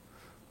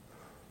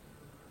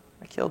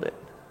 I killed it.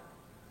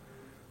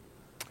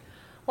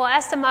 Well,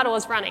 as the model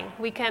is running,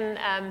 we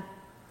can...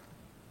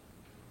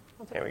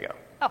 There we go.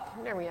 Oh,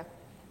 there we go.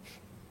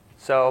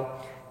 So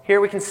here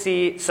we can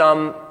see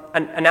an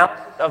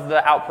analysis of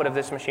the output of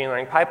this machine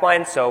learning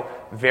pipeline. So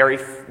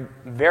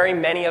very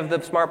many of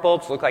the smart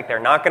bulbs look like they're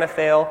not going to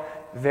fail.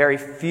 Very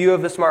few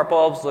of the smart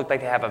bulbs look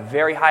like they have a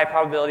very high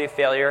probability of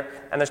failure,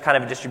 and there's kind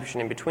of a distribution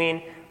in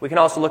between. We can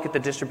also look at the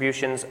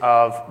distributions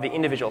of the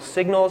individual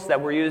signals that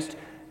were used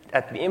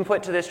at the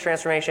input to this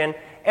transformation,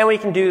 and we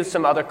can do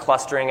some other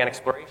clustering and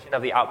exploration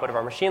of the output of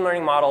our machine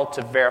learning model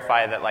to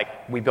verify that,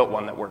 like, we built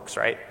one that works,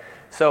 right?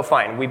 So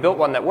fine, we built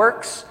one that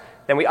works,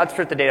 then we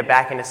upstream the data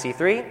back into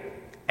C3,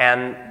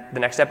 and the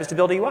next step is to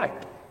build a UI.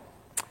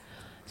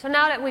 So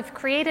now that we've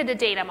created a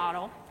data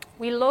model,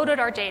 we loaded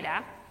our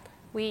data,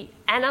 we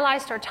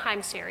analyzed our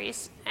time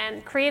series,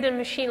 and created a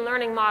machine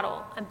learning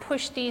model, and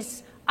pushed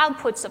these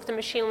outputs of the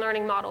machine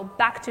learning model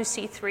back to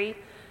C3,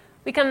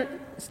 we can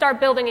start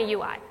building a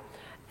UI.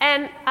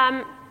 And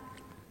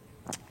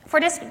for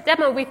this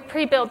demo, we've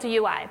pre-built the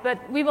UI,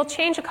 but we will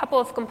change a couple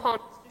of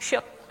components to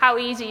show how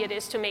easy it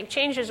is to make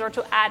changes or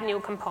to add new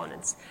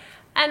components.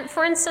 And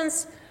for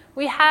instance,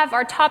 we have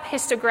our top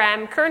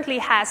histogram currently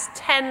has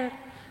 10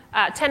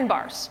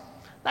 bars.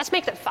 Let's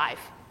make that 5.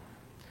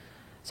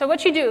 So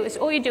what you do is,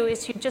 all you do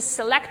is you just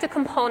select the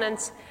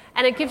components,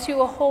 and it gives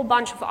you a whole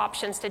bunch of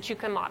options that you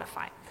can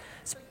modify.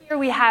 So here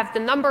we have the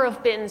number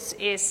of bins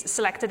is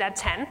selected at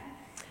 10,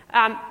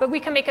 but we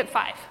can make it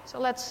 5. So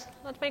let's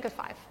make it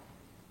 5.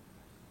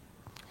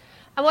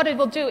 And what it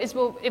will do is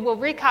it will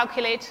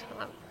recalculate.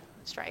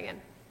 Let's try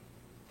again.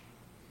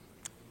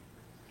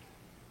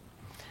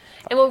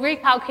 It will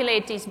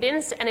recalculate these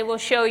bins, and it will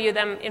show you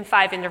them in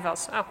 5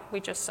 intervals. Oh, we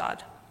just saw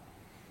it.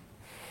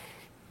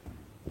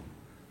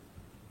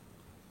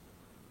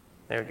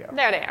 There we go.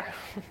 There they are.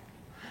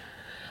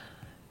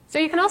 So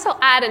you can also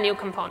add a new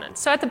component.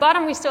 So at the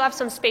bottom, we still have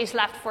some space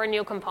left for a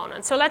new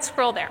component. So let's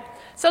scroll there.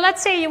 So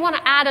let's say you want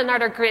to add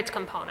another grid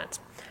component.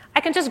 I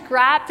can just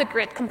grab the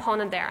grid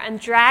component there and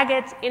drag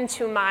it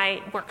into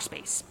my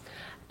workspace.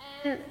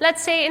 And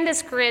let's say in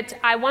this grid,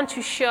 I want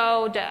to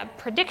show the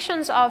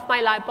predictions of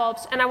my light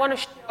bulbs, and I want to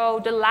show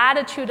the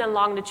latitude and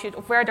longitude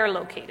of where they're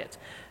located.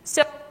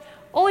 So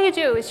all you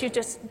do is you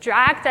just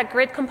drag that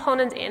grid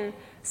component in,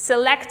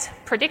 select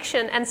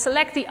prediction, and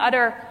select the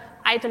other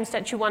items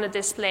that you want to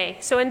display.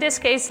 So in this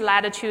case,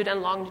 latitude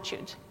and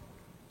longitude.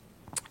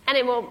 And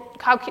it will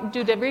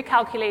do the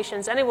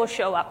recalculations, and it will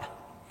show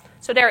up.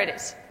 So there it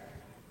is.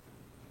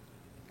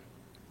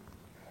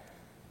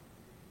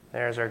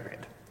 There's our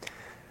grid.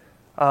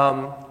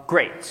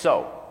 Great.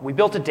 So we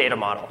built a data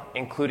model,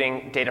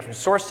 including data from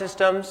source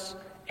systems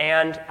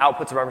and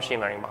outputs of our machine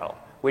learning model.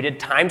 We did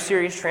time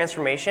series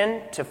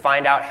transformation to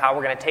find out how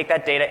we're going to take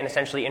that data and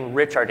essentially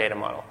enrich our data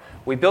model.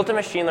 We built a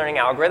machine learning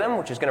algorithm,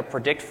 which is going to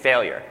predict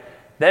failure.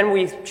 Then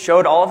we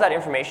showed all of that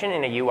information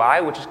in a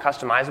UI, which is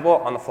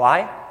customizable on the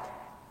fly.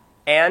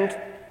 And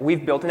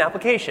we've built an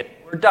application.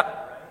 We're done.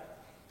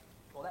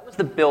 Well, that was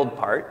the build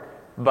part,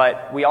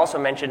 but we also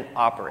mentioned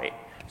operate.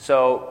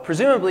 So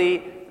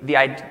presumably, the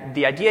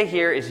idea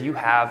here is you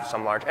have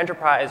some large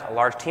enterprise, a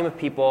large team of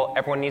people,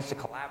 everyone needs to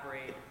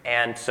collaborate,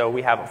 and so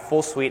we have a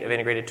full suite of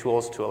integrated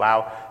tools to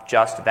allow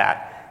just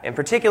that. In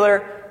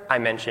particular, I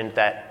mentioned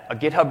that a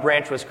GitHub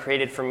branch was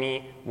created for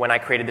me when I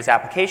created this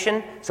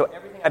application, so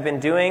everything I've been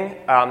doing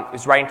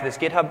is writing to this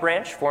GitHub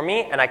branch for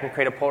me, and I can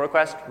create a pull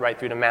request right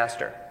through to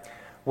master.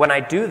 When I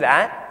do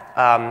that,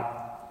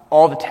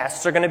 all the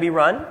tests are going to be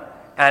run,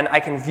 and I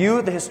can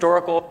view the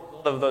historical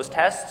of those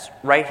tests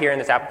right here in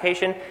this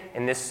application.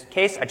 In this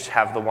case, I just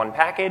have the one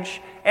package,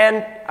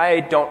 and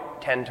I don't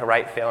tend to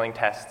write failing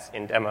tests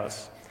in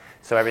demos,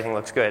 so everything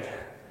looks good.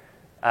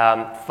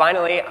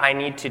 Finally, I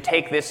need to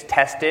take this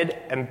tested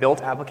and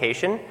built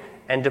application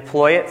and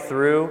deploy it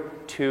through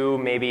to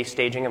maybe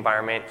staging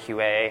environment,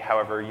 QA,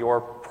 however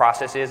your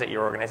process is at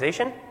your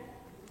organization.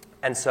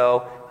 And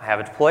so I have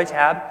a deploy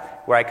tab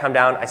where I come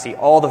down, I see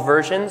all the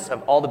versions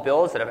of all the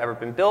builds that have ever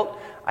been built.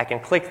 I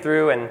can click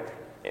through, and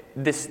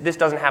this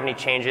doesn't have any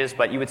changes,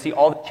 but you would see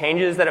all the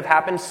changes that have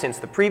happened since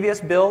the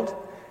previous build,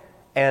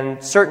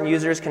 and certain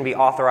users can be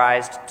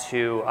authorized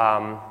to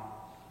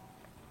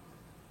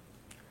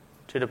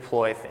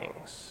deploy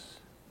things.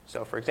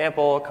 So for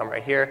example, come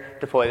right here,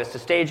 deploy this to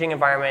staging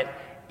environment.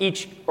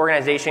 Each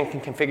organization can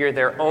configure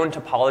their own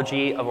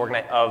topology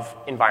of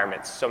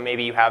environments. So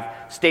maybe you have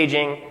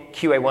staging,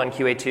 QA1,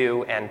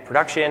 QA2, and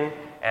production,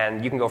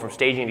 and you can go from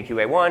staging to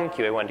QA1,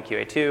 QA1 to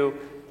QA2,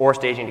 or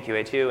staging to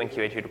QA2 and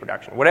QA2 to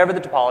production. Whatever the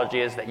topology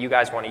is that you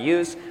guys want to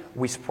use,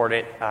 we support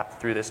it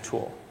through this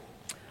tool.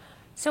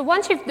 So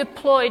once you've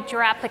deployed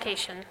your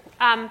application,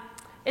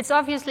 it's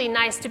obviously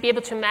nice to be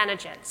able to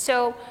manage it.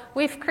 So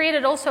we've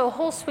created also a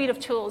whole suite of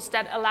tools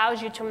that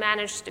allows you to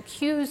manage the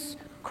queues,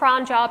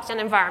 cron jobs, and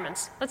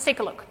environments. Let's take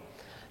a look.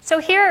 So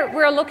here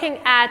we're looking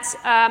at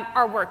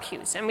our work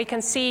queues, and we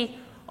can see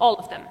all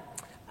of them.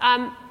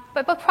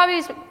 But probably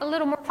is a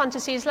little more fun to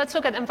see is let's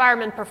look at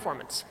environment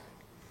performance.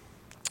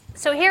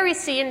 So here we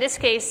see, in this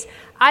case,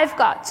 I've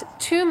got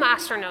 2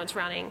 master nodes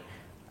running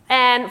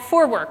and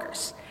 4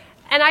 workers.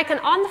 And I can,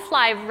 on the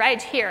fly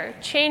right here,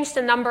 change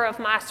the number of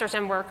masters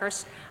and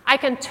workers. I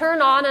can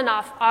turn on and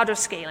off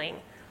auto-scaling,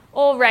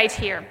 all right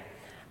here.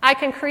 I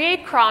can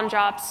create cron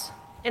jobs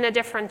in a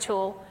different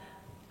tool.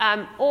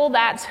 All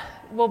that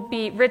will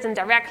be written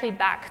directly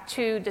back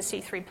to the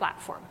C3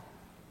 platform.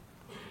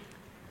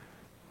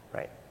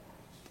 Right.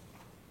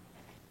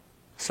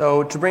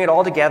 So to bring it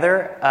all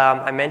together,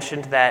 I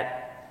mentioned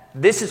that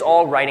this is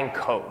all writing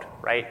code,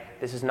 right?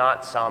 This is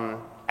not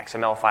some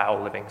XML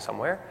file living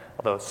somewhere,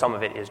 although some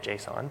of it is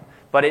JSON.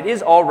 But it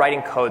is all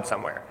writing code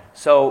somewhere.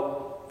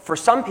 So for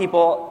some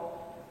people,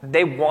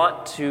 they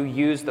want to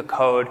use the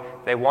code.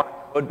 They want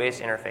a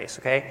code-based interface,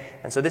 okay?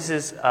 And so this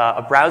is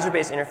a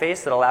browser-based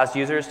interface that allows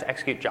users to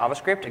execute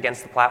JavaScript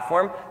against the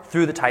platform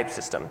through the type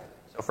system.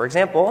 So for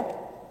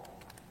example,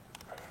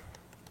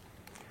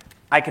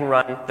 I can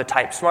run the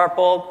type smart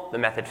bulb, the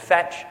method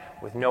fetch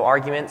with no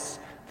arguments.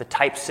 The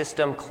type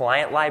system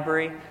client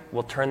library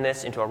will turn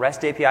this into a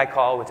REST API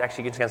call, which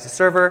executes against the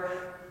server,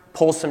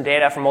 pulls some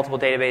data from multiple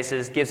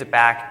databases, gives it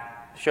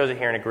back, shows it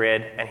here in a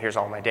grid, and here's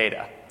all my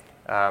data.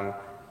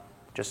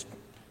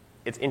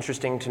 It's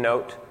interesting to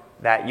note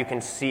that you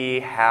can see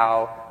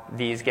how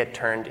these get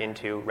turned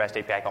into REST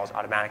API calls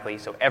automatically.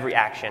 So every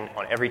action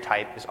on every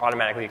type is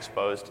automatically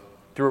exposed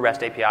through a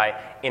REST API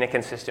in a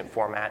consistent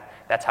format.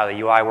 That's how the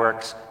UI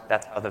works.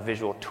 That's how the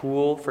visual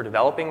tool for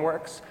developing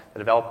works.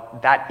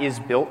 That is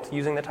built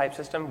using the type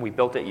system. We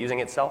built it using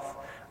itself.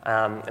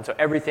 And so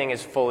everything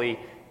is fully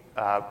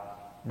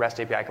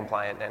REST API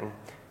compliant, and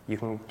you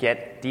can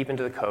get deep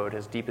into the code,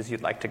 as deep as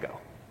you'd like to go.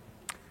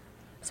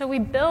 So we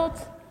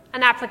built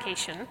an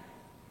application.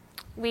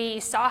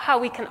 We saw how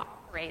we can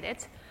operate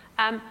it.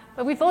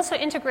 But we've also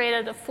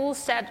integrated a full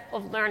set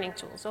of learning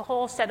tools, a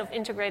whole set of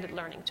integrated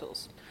learning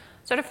tools.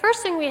 So the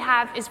first thing we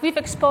have is we've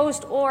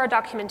exposed all our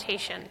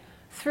documentation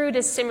through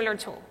this similar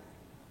tool.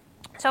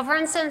 So for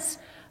instance,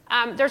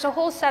 there's a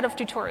whole set of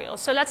tutorials.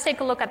 So let's take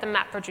a look at the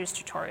MapReduce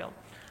tutorial.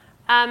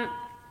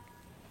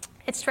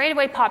 It straight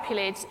away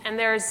populates, and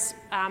there's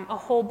a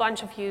whole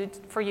bunch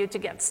for you to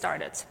get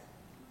started.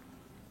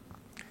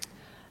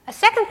 A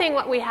second thing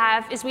what we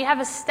have is we have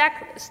a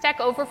Stack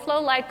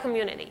Overflow-like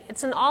community.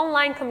 It's an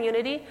online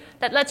community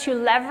that lets you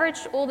leverage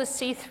all the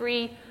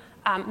C3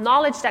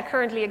 knowledge that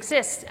currently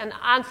exists and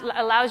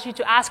allows you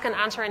to ask and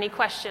answer any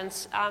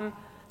questions.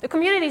 The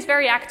community is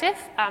very active.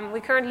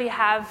 We currently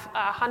have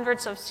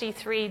hundreds of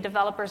C3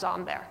 developers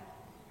on there.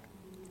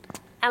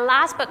 And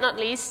last but not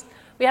least,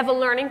 we have a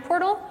learning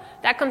portal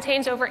that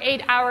contains over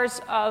 8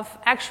 hours of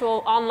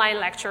actual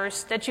online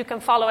lectures that you can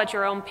follow at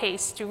your own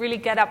pace to really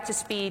get up to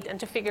speed and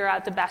to figure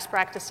out the best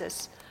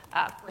practices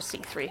for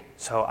C3.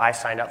 So I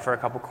signed up for a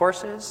couple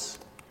courses,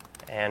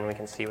 and we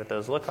can see what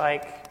those look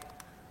like.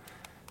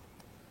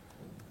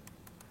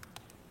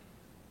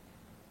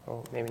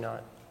 Oh, maybe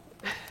not.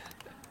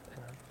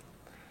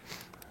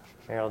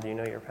 Meryl, do you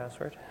know your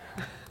password?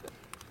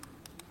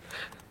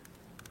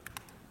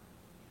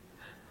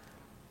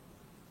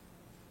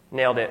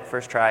 Nailed it,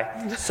 first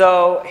try.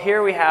 So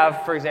here we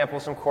have, for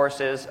example, some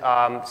courses,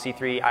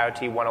 C3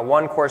 IoT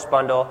 101 course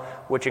bundle,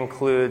 which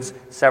includes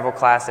several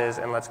classes,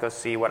 and let's go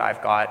see what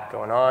I've got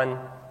going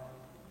on.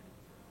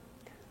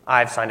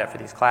 I've signed up for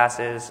these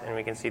classes, and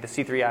we can see the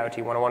C3 IoT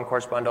 101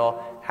 course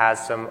bundle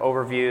has some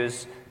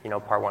overviews,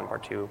 part 1,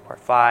 part 2,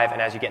 part 5,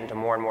 and as you get into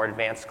more and more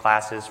advanced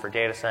classes for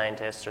data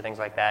scientists or things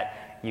like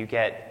that, you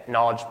get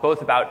knowledge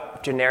both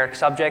about generic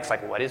subjects,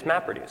 like what is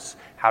MapReduce,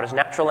 how does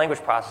natural language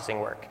processing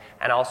work,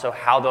 and also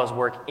how those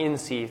work in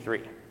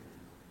C3.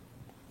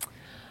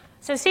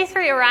 So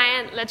C3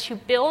 Orion lets you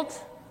build,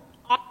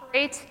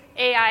 operate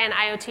AI and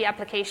IoT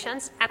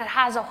applications, and it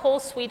has a whole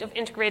suite of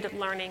integrated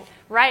learning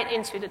right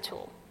into the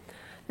tool.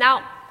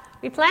 Now,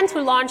 we plan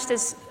to launch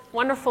this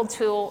wonderful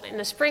tool in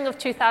the spring of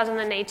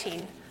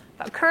 2018,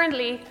 but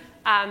currently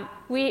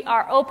we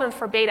are open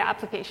for beta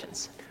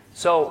applications.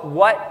 So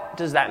what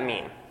does that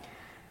mean?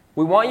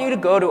 We want you to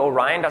go to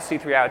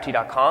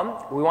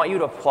orion.c3iot.com. We want you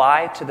to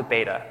apply to the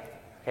beta.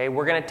 Okay,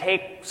 we're going to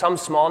take some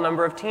small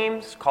number of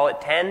teams, call it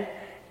 10,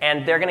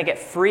 and they're going to get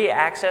free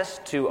access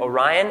to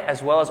Orion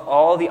as well as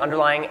all the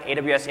underlying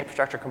AWS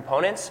infrastructure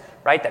components,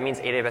 right? That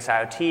means AWS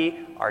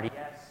IoT,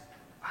 RDS,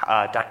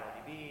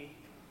 DynamoDB,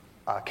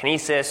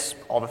 Kinesis,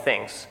 all the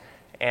things.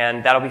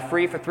 And that'll be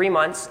free for 3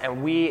 months,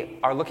 and we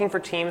are looking for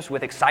teams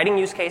with exciting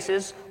use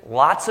cases,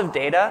 lots of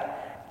data,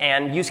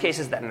 and use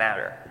cases that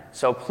matter.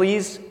 So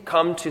please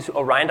come to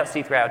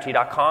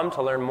orion.c3iot.com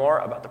to learn more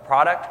about the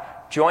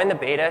product. Join the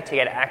beta to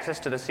get access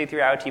to the C3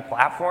 IoT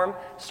platform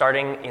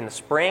starting in the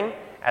spring,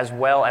 as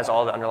well as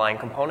all the underlying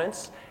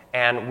components.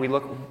 And we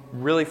look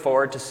really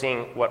forward to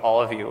seeing what all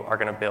of you are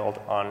going to build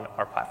on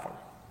our platform.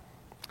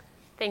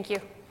 Thank you.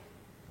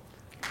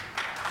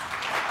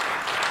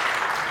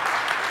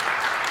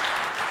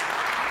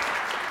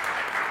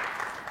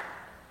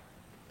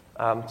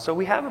 So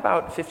we have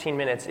about 15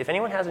 minutes. If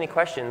anyone has any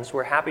questions,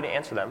 we're happy to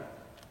answer them.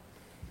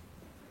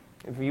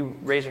 If you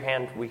raise your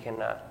hand, we can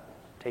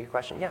take a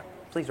question. Yeah,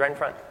 please, right in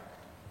front.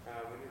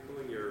 When you're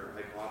doing your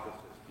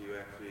hypothesis, do you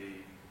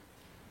actually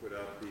put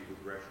out the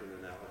regression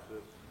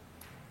analysis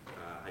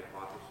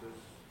hypothesis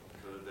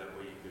so that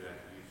way you could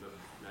actually use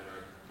subject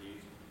matter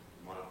expertise to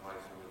modify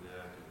some of the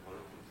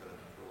components instead of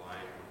just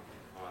relying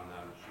on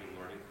machine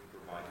learning to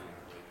provide the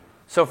information?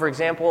 So for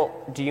example,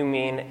 do you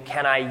mean,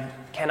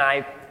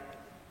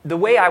 the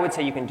way I would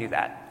say you can do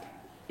that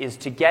is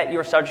to get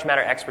your subject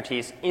matter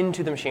expertise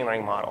into the machine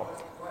learning model.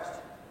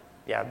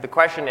 Yeah, the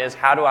question is,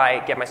 how do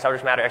I get my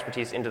subject matter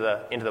expertise into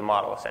the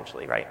model,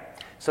 essentially, right?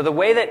 So the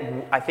way that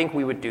I think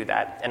we would do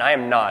that, and I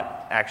am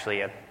not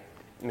actually a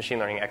machine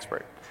learning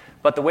expert,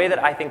 but the way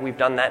that I think we've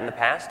done that in the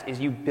past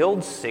is you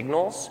build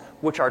signals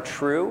which are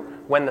true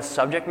when the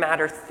subject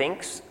matter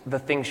thinks the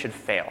thing should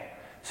fail.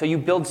 So you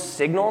build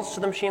signals to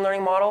the machine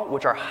learning model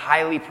which are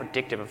highly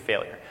predictive of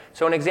failure.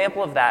 So an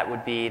example of that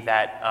would be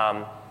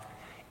that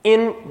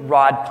in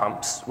rod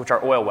pumps, which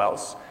are oil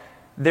wells,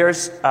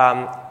 there's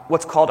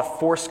what's called a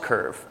force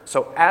curve.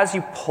 So as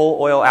you pull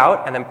oil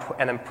out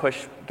and then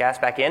push gas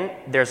back in,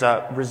 there's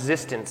a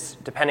resistance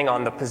depending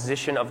on the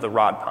position of the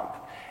rod pump.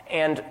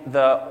 And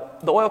the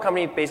oil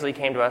company basically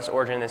came to us,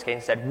 Origin in this case,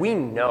 and said, we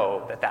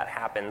know that that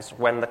happens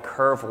when the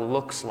curve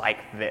looks like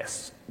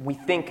this. We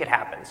think it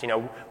happens.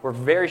 We're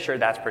very sure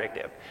that's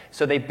predictive.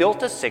 So they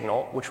built a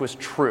signal which was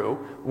true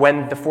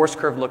when the force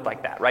curve looked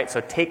like that, right?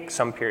 So take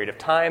some period of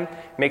time,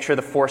 make sure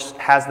the force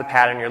has the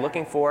pattern you're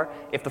looking for.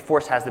 If the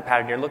force has the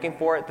pattern you're looking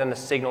for, then the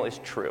signal is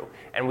true.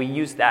 And we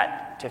use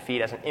that to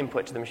feed as an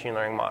input to the machine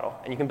learning model.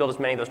 And you can build as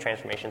many of those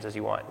transformations as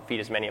you want, feed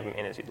as many of them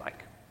in as you'd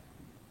like.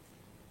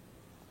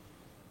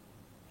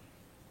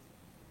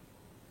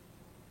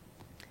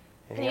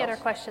 Any other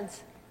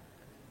questions?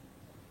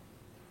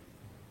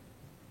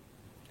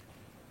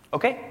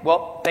 Okay,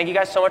 well, thank you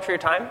guys so much for your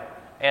time,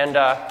 and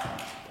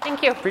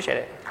Thank you. appreciate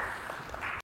it.